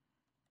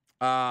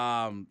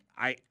 I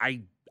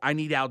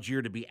need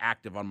Algier to be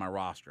active on my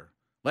roster.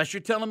 Unless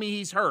you're telling me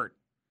he's hurt.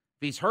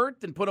 If he's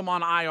hurt, then put him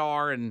on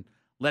IR and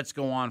let's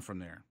go on from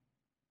there.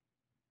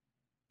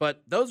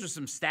 But those are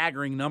some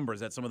staggering numbers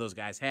that some of those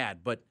guys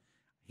had. But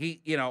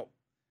he,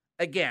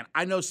 again,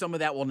 I know some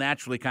of that will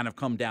naturally kind of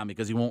come down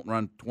because he won't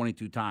run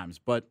 22 times.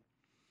 But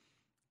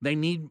they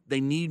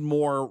need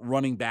more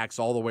running backs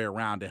all the way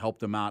around to help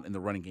them out in the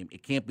running game.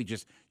 It can't be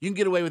just – you can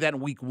get away with that in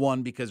week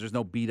 1 because there's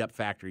no beat-up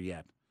factor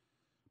yet.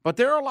 But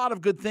there are a lot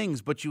of good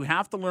things, but you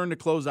have to learn to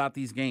close out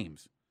these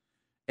games.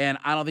 And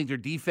I don't think their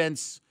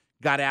defense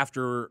got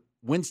after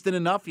Winston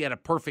enough. He had a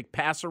perfect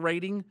passer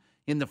rating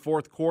in the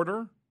fourth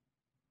quarter.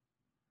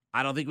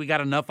 I don't think we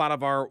got enough out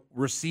of our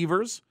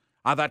receivers.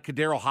 I thought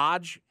Kadero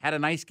Hodge had a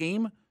nice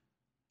game.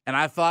 And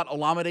I thought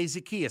Olamide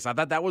Zaccheaus. I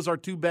thought that was our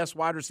 2 best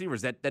wide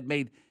receivers that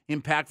made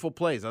impactful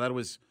plays. I thought it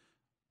was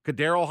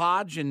Kadero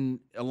Hodge and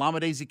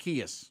Olamide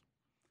Zaccheaus.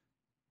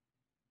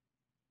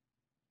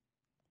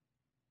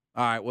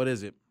 All right, what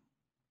is it?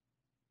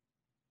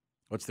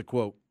 What's the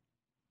quote?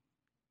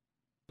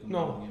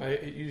 No,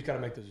 you just got to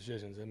make the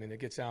decisions. I mean, it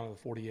gets down to the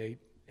 48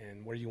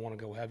 and where you want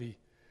to go heavy,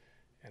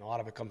 and a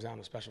lot of it comes down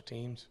to special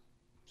teams.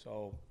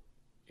 So,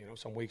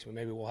 some weeks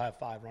maybe we'll have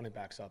 5 running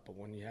backs up, but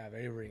when you have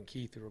Avery and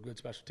Keith who are good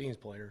special teams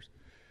players,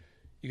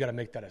 you got to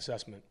make that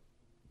assessment.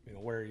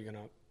 Where are you going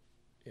to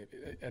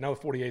 – I know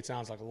 48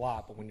 sounds like a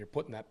lot, but when you're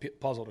putting that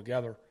puzzle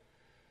together,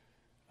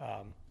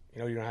 you're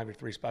going to have your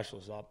 3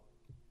 specialists up.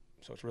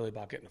 So it's really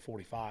about getting to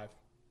 45.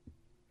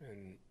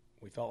 And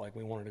we felt like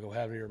we wanted to go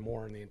heavier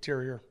more in the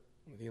interior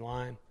with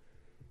E-line.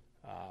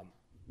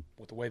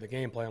 With the way the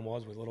game plan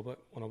was, with a little bit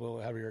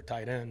heavier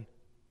tight end.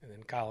 And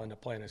then Kyle ended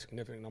up playing a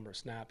significant number of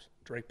snaps.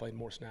 Drake played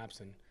more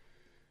snaps,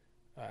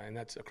 and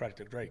that's a credit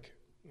to Drake.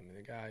 I mean,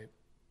 the guy,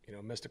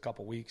 missed a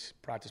couple weeks,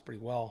 practiced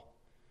pretty well,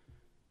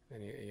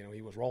 and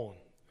he was rolling.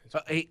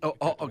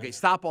 Okay,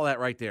 stop all that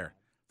right there.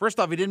 First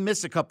off, he didn't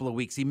miss a couple of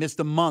weeks. He missed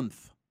a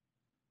month.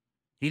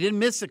 He didn't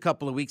miss a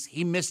couple of weeks.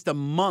 He missed a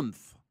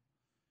month.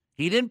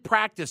 He didn't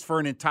practice for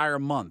an entire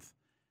month.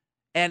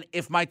 And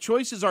if my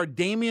choices are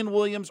Damian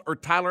Williams or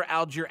Tyler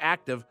Algier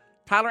active,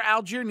 Tyler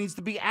Algier needs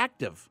to be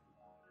active.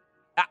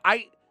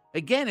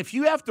 Again, if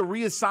you have to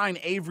reassign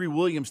Avery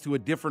Williams to a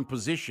different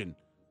position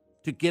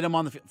to get him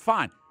on the field,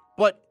 fine.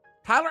 But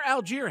Tyler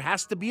Algier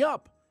has to be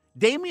up.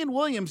 Damian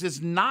Williams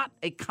is not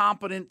a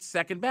competent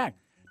second back.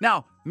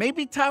 Now,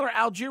 maybe Tyler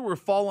Algier will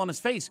fall on his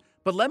face,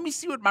 but let me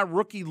see what my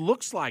rookie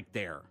looks like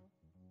there.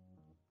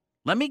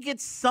 Let me get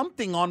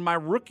something on my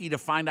rookie to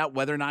find out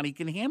whether or not he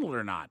can handle it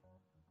or not.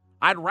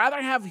 I'd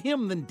rather have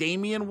him than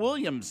Damian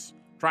Williams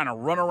trying to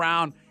run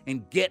around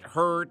and get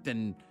hurt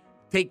and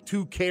take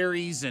 2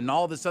 carries and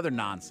all this other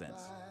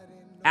nonsense.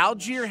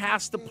 Algier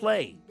has to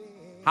play.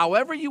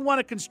 However you want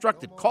to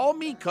construct it. Call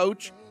me,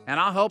 coach, and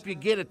I'll help you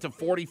get it to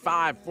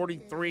 45,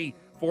 43,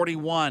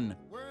 41.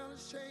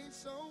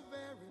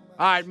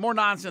 All right, more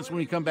nonsense when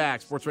we come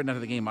back. Sports right now to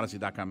the game,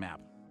 Odyssey.com app.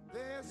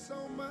 There's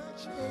so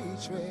much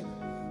hatred,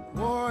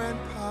 war and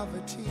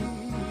poverty.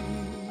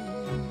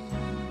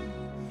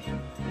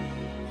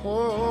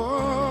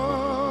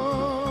 Oh.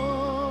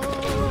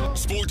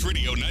 Sports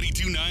Radio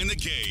 92.9 The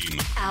Game.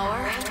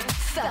 Our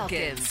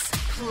Falcons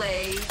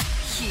play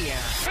here.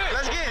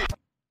 Let's get it.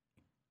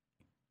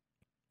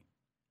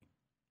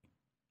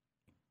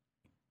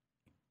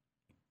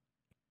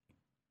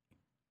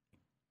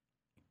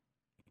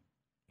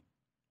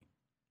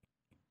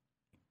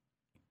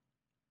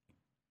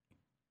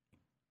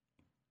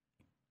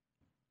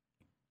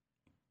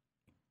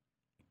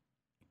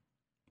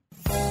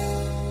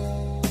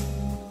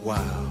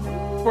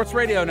 Wow. Sports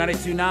Radio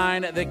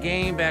 92.9 The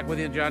Game, back with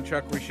you, John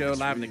Chuckery Show,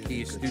 live in the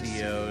Key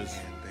Studios.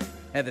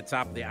 At the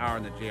top of the hour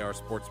in the JR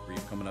Sports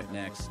Brief coming up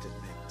next.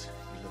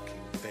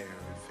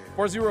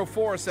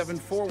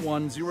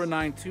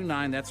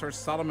 404-741-0929. That's our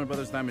Solomon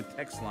Brothers Diamond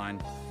text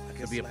line.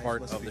 To be a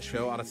part of the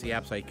show. Odyssey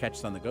app, so you catch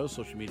us on the go.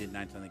 Social media at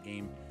 910 The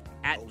Game.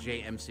 At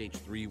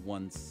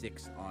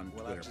JMCH316 on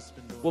Twitter.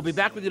 We'll be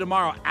back with you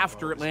tomorrow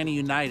after Atlanta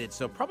United.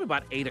 So probably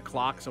about 8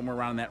 o'clock, somewhere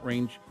around that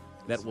range.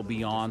 That will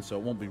be on, so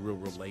it won't be real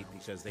late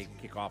because they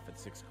kick off at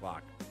 6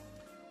 o'clock.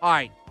 All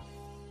right.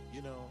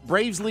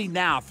 Braves lead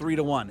now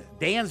 3-1.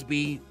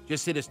 Dansby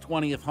just hit his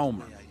 20th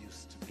homer.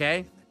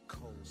 Okay?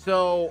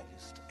 So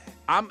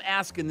I'm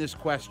asking this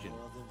question.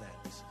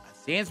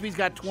 Dansby's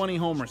got 20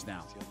 homers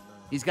now.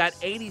 He's got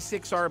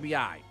 86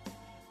 RBI.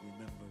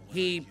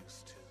 He's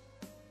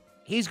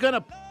going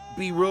to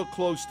be real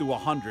close to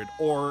 100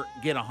 or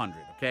get 100,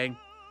 okay?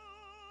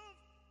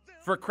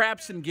 For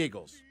craps and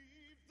giggles.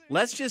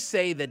 Let's just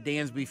say that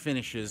Dansby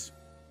finishes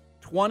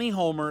 20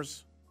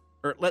 homers,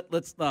 or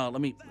let's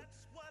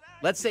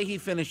say he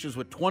finishes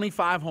with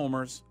 25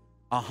 homers,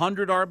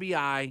 100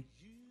 RBI,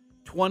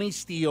 20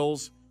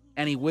 steals,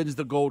 and he wins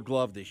the Gold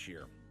Glove this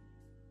year.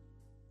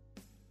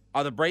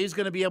 Are the Braves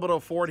going to be able to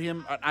afford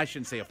him? I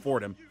shouldn't say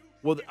afford him.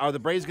 Well, are the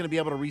Braves going to be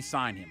able to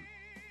re-sign him?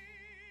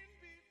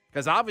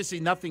 Because obviously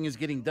nothing is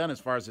getting done as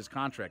far as his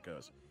contract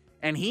goes.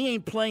 And he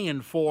ain't playing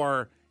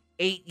for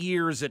 8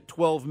 years at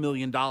 $12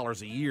 million a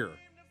year.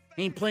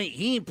 He ain't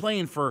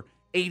playing for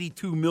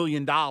 $82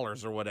 million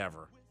or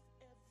whatever.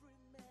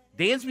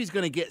 Dansby's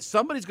going to get,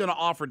 somebody's going to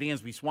offer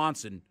Dansby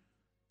Swanson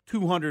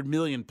 $200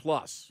 million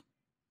plus.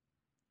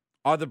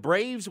 Are the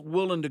Braves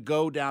willing to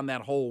go down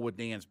that hole with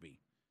Dansby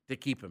to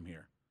keep him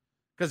here?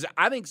 Because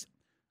I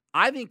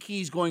think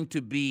he's going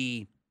to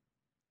be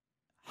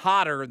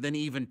hotter than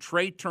even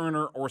Trey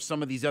Turner or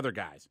some of these other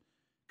guys.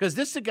 Because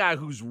this is a guy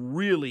who's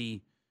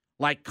really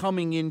like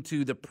coming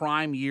into the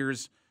prime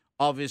years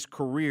of his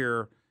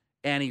career,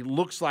 and he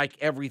looks like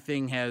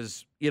everything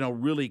has,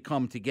 really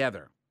come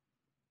together.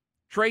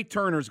 Trey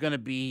Turner's going to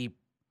be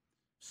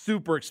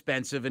super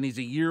expensive, and he's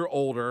a year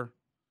older.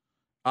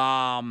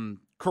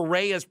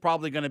 Correa's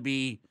probably going to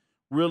be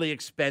really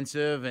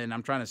expensive, and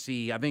I'm trying to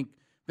see. I think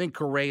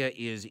Correa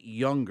is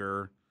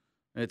younger.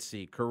 Let's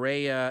see.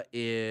 Correa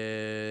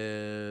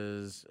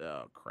is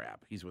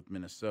he's with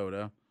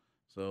Minnesota.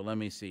 So let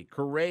me see.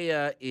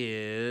 Correa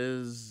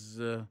is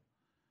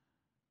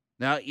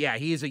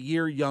he's a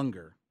year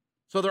younger.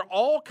 So they're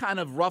all kind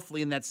of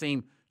roughly in that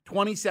same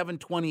 27,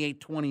 28,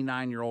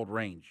 29-year-old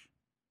range.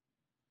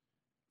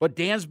 But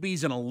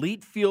Dansby's an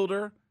elite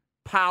fielder,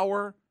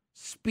 power,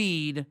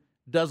 speed,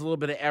 does a little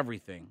bit of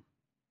everything.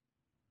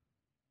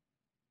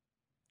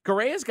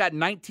 Correa's got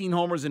 19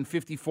 homers and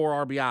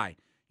 54 RBI.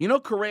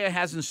 Correa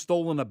hasn't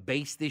stolen a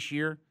base this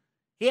year.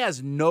 He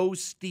has no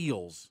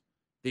steals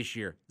this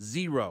year.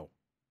 0.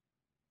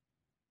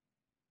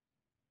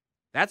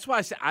 That's why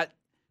I say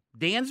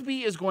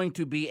Dansby is going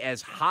to be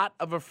as hot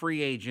of a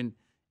free agent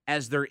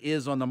as there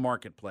is on the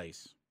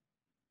marketplace.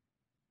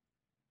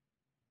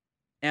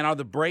 And are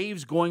the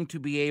Braves going to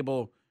be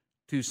able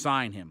to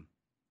sign him?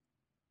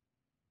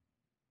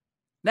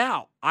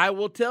 Now, I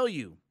will tell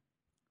you,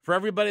 for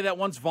everybody that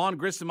wants Vaughn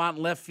Grissom out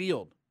in left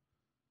field,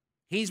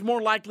 he's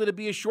more likely to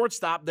be a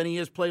shortstop than he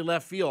is play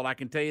left field. I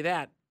can tell you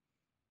that.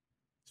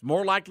 He's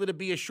more likely to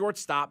be a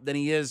shortstop than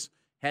he is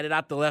headed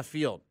out to left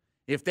field.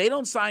 If they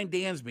don't sign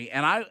Dansby,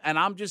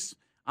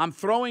 I'm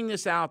throwing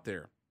this out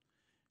there.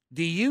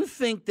 Do you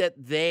think that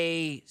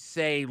they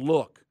say,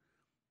 look,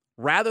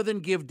 rather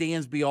than give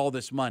Dansby all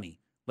this money,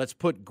 let's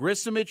put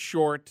Grissom at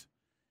short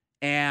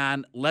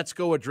and let's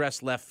go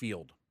address left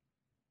field?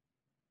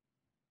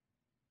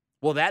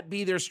 Will that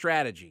be their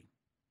strategy?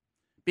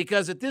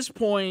 Because at this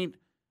point,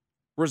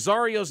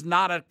 Rosario's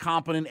not a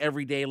competent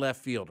everyday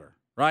left fielder,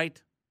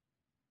 right?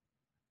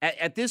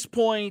 At this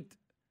point,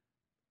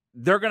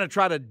 they're going to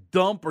try to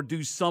dump or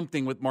do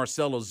something with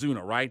Marcell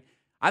Ozuna, right?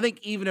 I think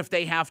even if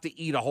they have to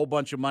eat a whole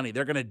bunch of money,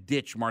 they're going to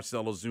ditch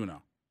Marcell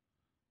Ozuna.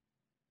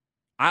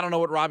 I don't know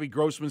what Robbie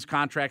Grossman's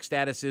contract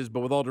status is,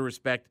 but with all due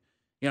respect,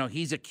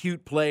 he's a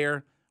cute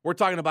player. We're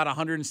talking about a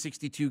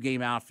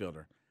 162-game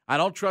outfielder. I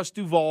don't trust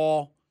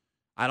Duvall.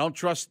 I don't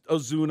trust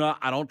Ozuna.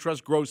 I don't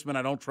trust Grossman.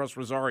 I don't trust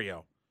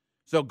Rosario.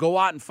 So go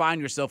out and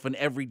find yourself an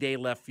everyday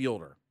left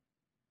fielder.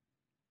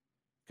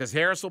 Because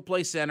Harris will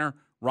play center,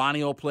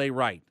 Ronnie will play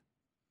right.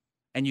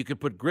 And you could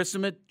put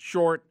Grissom at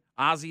short,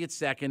 Ozzie at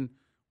second,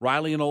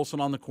 Riley and Olsen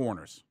on the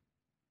corners.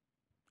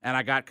 And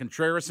I got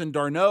Contreras and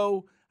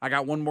d'Arnaud. I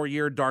got one more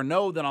year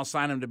d'Arnaud, then I'll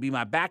sign him to be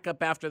my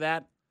backup after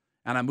that.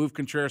 And I move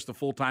Contreras to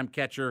full-time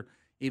catcher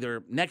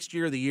either next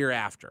year or the year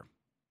after.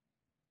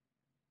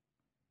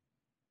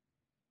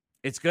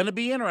 It's going to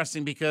be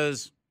interesting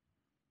because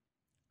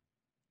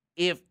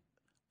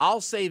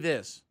I'll say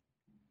this,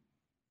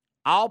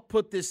 I'll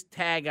put this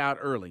tag out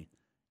early.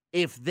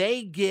 If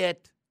they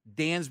get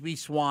Dansby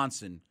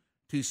Swanson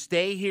to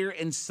stay here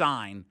and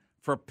sign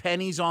for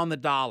pennies on the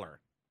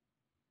dollar,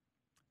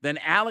 then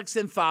Alex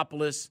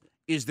Anthopoulos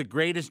is the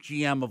greatest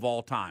GM of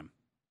all time.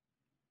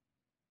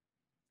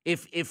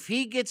 If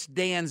he gets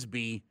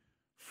Dansby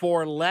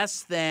for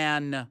less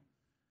than,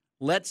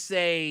 let's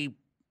say,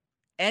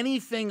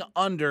 anything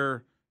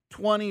under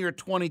 $20 or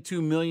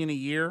 $22 million a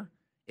year,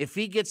 if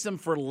he gets them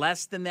for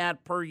less than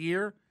that per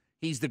year,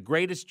 he's the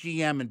greatest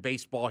GM in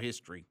baseball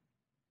history.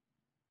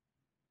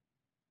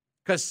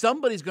 Because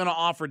somebody's going to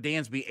offer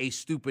Dansby a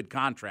stupid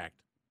contract.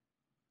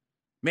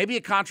 Maybe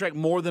a contract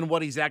more than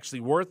what he's actually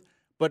worth,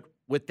 but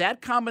with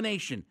that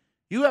combination,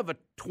 you have a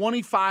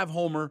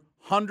 25-homer,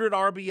 100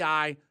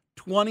 RBI,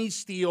 20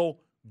 steal,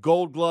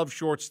 Gold Glove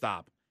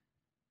shortstop.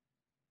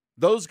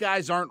 Those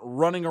guys aren't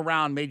running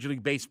around Major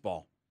League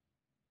Baseball.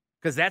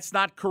 Because that's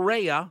not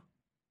Correa.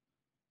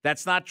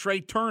 That's not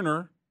Trey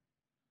Turner.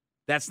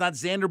 That's not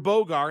Xander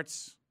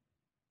Bogaerts.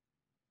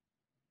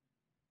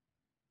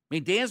 I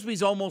mean,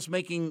 Dansby's almost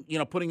making,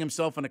 putting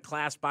himself in a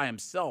class by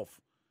himself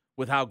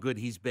with how good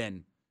he's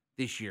been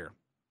this year.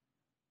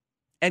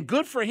 And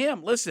good for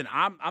him. Listen,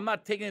 I'm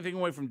not taking anything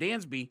away from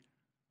Dansby.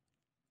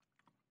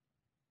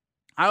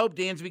 I hope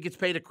Dansby gets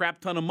paid a crap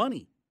ton of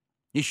money.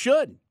 He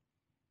should.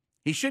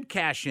 He should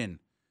cash in.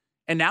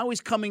 And now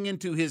he's coming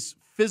into his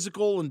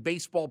physical and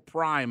baseball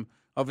prime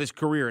of his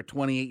career at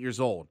 28 years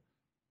old.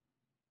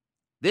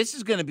 This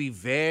is going to be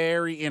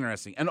very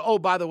interesting. And, oh,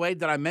 by the way,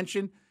 did I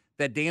mention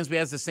that Dansby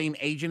has the same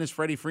agent as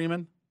Freddie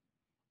Freeman?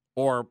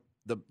 Or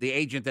the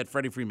agent that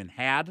Freddie Freeman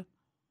had? Did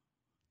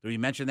we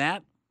mention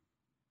that?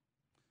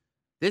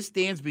 This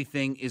Dansby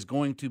thing is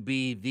going to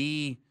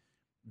be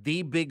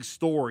the big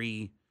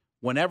story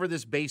whenever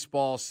this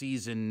baseball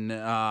season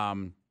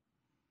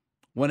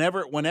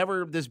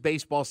whenever this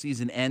baseball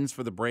season ends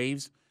for the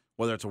Braves,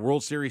 whether it's a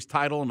World Series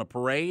title and a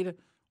parade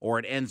or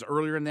it ends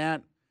earlier than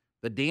that,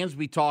 the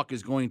Dansby talk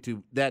is going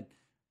to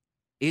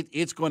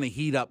it's going to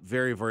heat up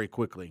very, very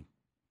quickly.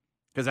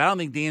 Because I don't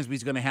think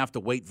Dansby's going to have to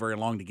wait very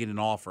long to get an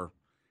offer.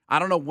 I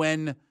don't know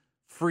when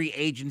free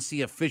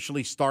agency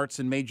officially starts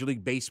in Major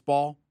League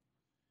Baseball,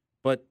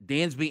 but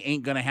Dansby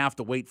ain't going to have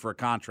to wait for a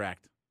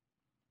contract.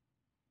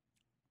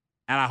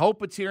 And I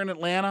hope it's here in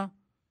Atlanta.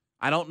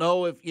 I don't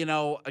know if,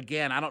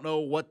 again, I don't know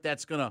what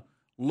that's going to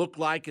look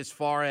like as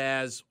far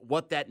as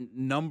what that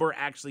number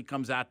actually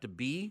comes out to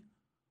be.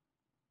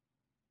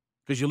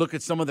 Because you look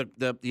at some of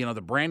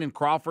the Brandon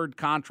Crawford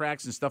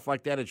contracts and stuff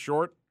like that at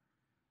short.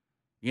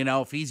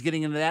 If he's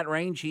getting into that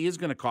range, he is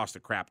going to cost a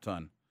crap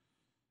ton.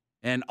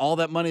 And all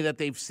that money that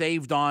they've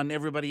saved on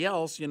everybody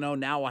else,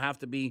 now will have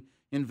to be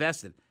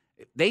invested.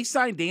 If they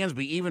signed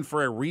Dansby even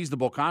for a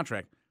reasonable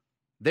contract,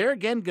 they're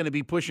again going to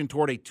be pushing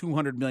toward a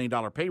 $200 million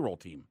payroll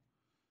team.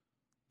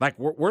 Like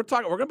we're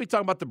going to be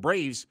talking about the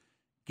Braves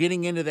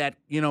getting into that,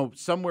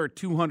 somewhere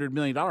 $200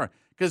 million.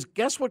 Because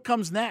guess what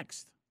comes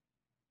next?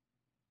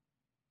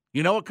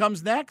 You know what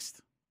comes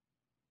next?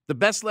 The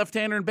best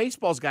left-hander in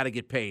baseball's got to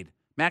get paid.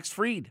 Max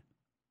Fried.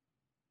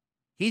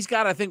 He's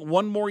got, I think,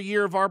 one more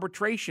year of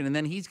arbitration, and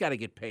then he's got to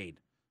get paid.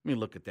 Let me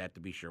look at that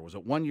to be sure. Was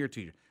it 1 year,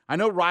 2 years? I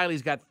know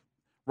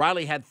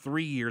Riley had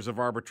 3 years of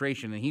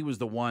arbitration, and he was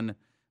the one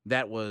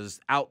that was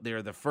out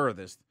there the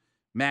furthest.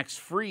 Max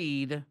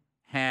Fried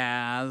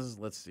has,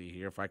 let's see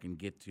here if I can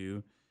get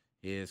to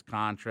his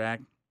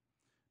contract.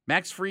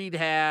 Max Fried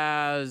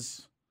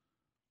has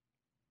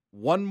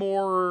 1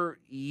 more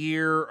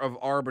year of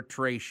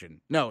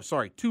arbitration. No,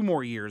 sorry, 2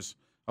 more years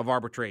of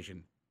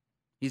arbitration.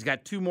 He's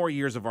got 2 more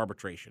years of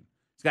arbitration.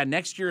 He's got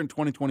next year in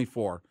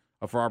 2024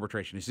 for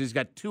arbitration. So he's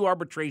got 2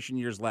 arbitration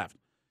years left.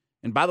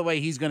 And by the way,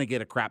 he's going to get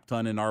a crap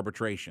ton in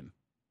arbitration.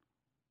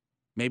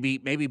 Maybe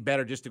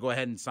better just to go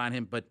ahead and sign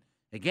him. But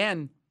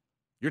again,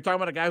 you're talking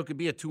about a guy who could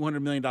be a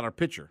 $200 million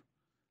pitcher.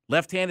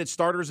 Left-handed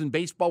starters in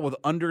baseball with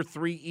under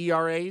 3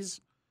 ERAs,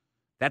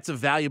 that's a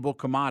valuable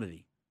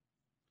commodity.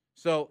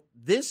 So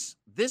the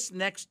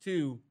next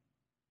two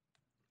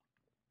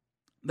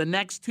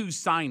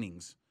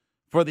signings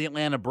for the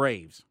Atlanta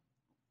Braves,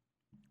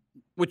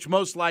 which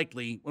most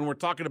likely, when we're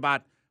talking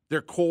about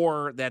their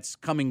core that's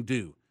coming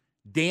due.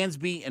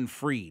 Dansby and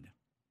Freed.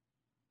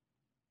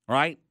 All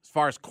right? As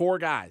far as core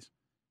guys.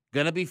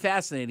 Going to be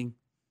fascinating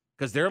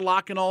because they're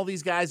locking all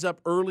these guys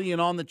up early and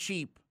on the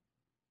cheap.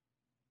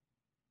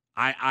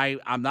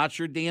 I'm not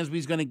sure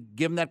Dansby's going to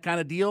give him that kind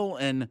of deal,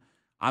 and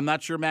I'm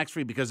not sure Max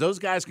Fried, because those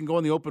guys can go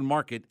in the open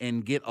market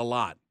and get a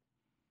lot.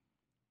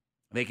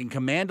 They can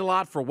command a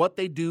lot for what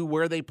they do,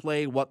 where they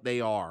play, what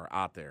they are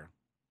out there.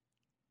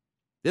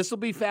 This will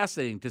be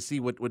fascinating to see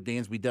what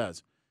Dansby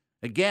does.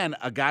 Again,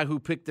 a guy who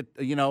picked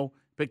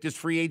his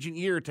free agent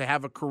year to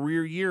have a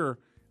career year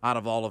out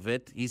of all of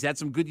it. He's had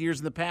some good years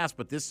in the past,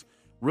 but this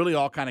really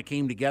all kind of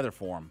came together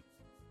for him.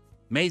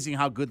 Amazing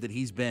how good that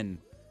he's been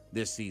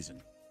this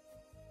season.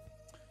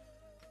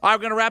 All right,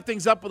 we're going to wrap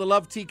things up with a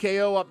Love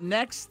TKO up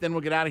next. Then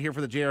we'll get out of here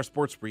for the JR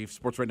Sports Brief.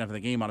 Sports right now for the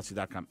game,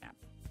 Odyssey.com app.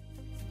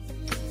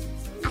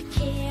 I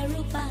care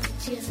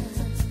about you.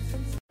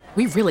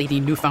 We really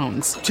need new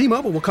phones.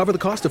 T-Mobile will cover the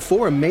cost of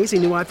 4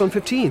 amazing new iPhone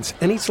 15s,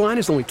 and each line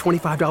is only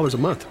 $25 a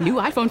month. New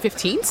iPhone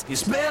 15s?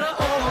 It's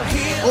better over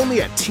here.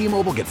 Only at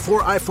T-Mobile, get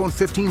 4 iPhone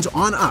 15s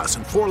on us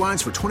and 4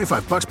 lines for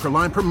 $25 per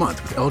line per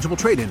month with eligible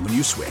trade-in when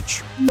you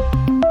switch.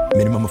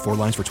 Minimum of 4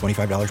 lines for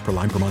 $25 per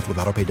line per month with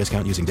autopay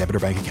discount using debit or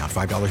bank account.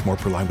 $5 more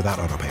per line without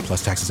autopay,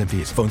 plus taxes and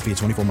fees. Phone fee at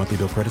 24 monthly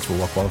bill credits for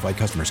well-qualified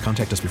customers.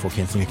 Contact us before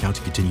canceling account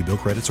to continue bill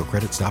credits or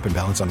credit stop and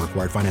balance on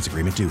required finance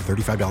agreement due.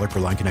 $35 per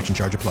line connection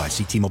charge applies.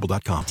 See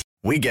T-Mobile.com.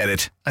 We get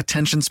it.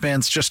 Attention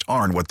spans just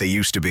aren't what they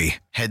used to be.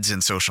 Heads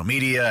in social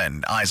media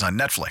and eyes on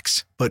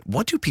Netflix. But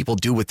what do people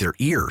do with their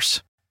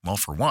ears? Well,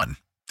 for one,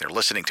 they're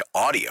listening to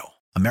audio.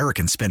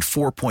 Americans spend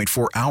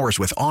 4.4 hours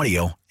with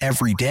audio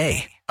every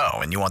day. Oh,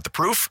 and you want the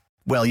proof?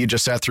 Well, you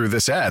just sat through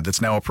this ad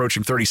that's now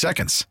approaching 30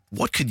 seconds.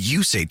 What could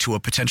you say to a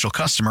potential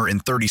customer in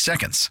 30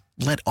 seconds?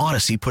 Let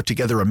Odyssey put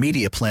together a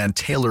media plan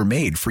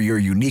tailor-made for your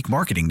unique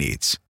marketing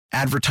needs.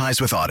 Advertise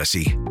with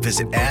Odyssey.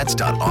 Visit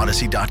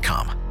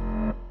ads.odyssey.com.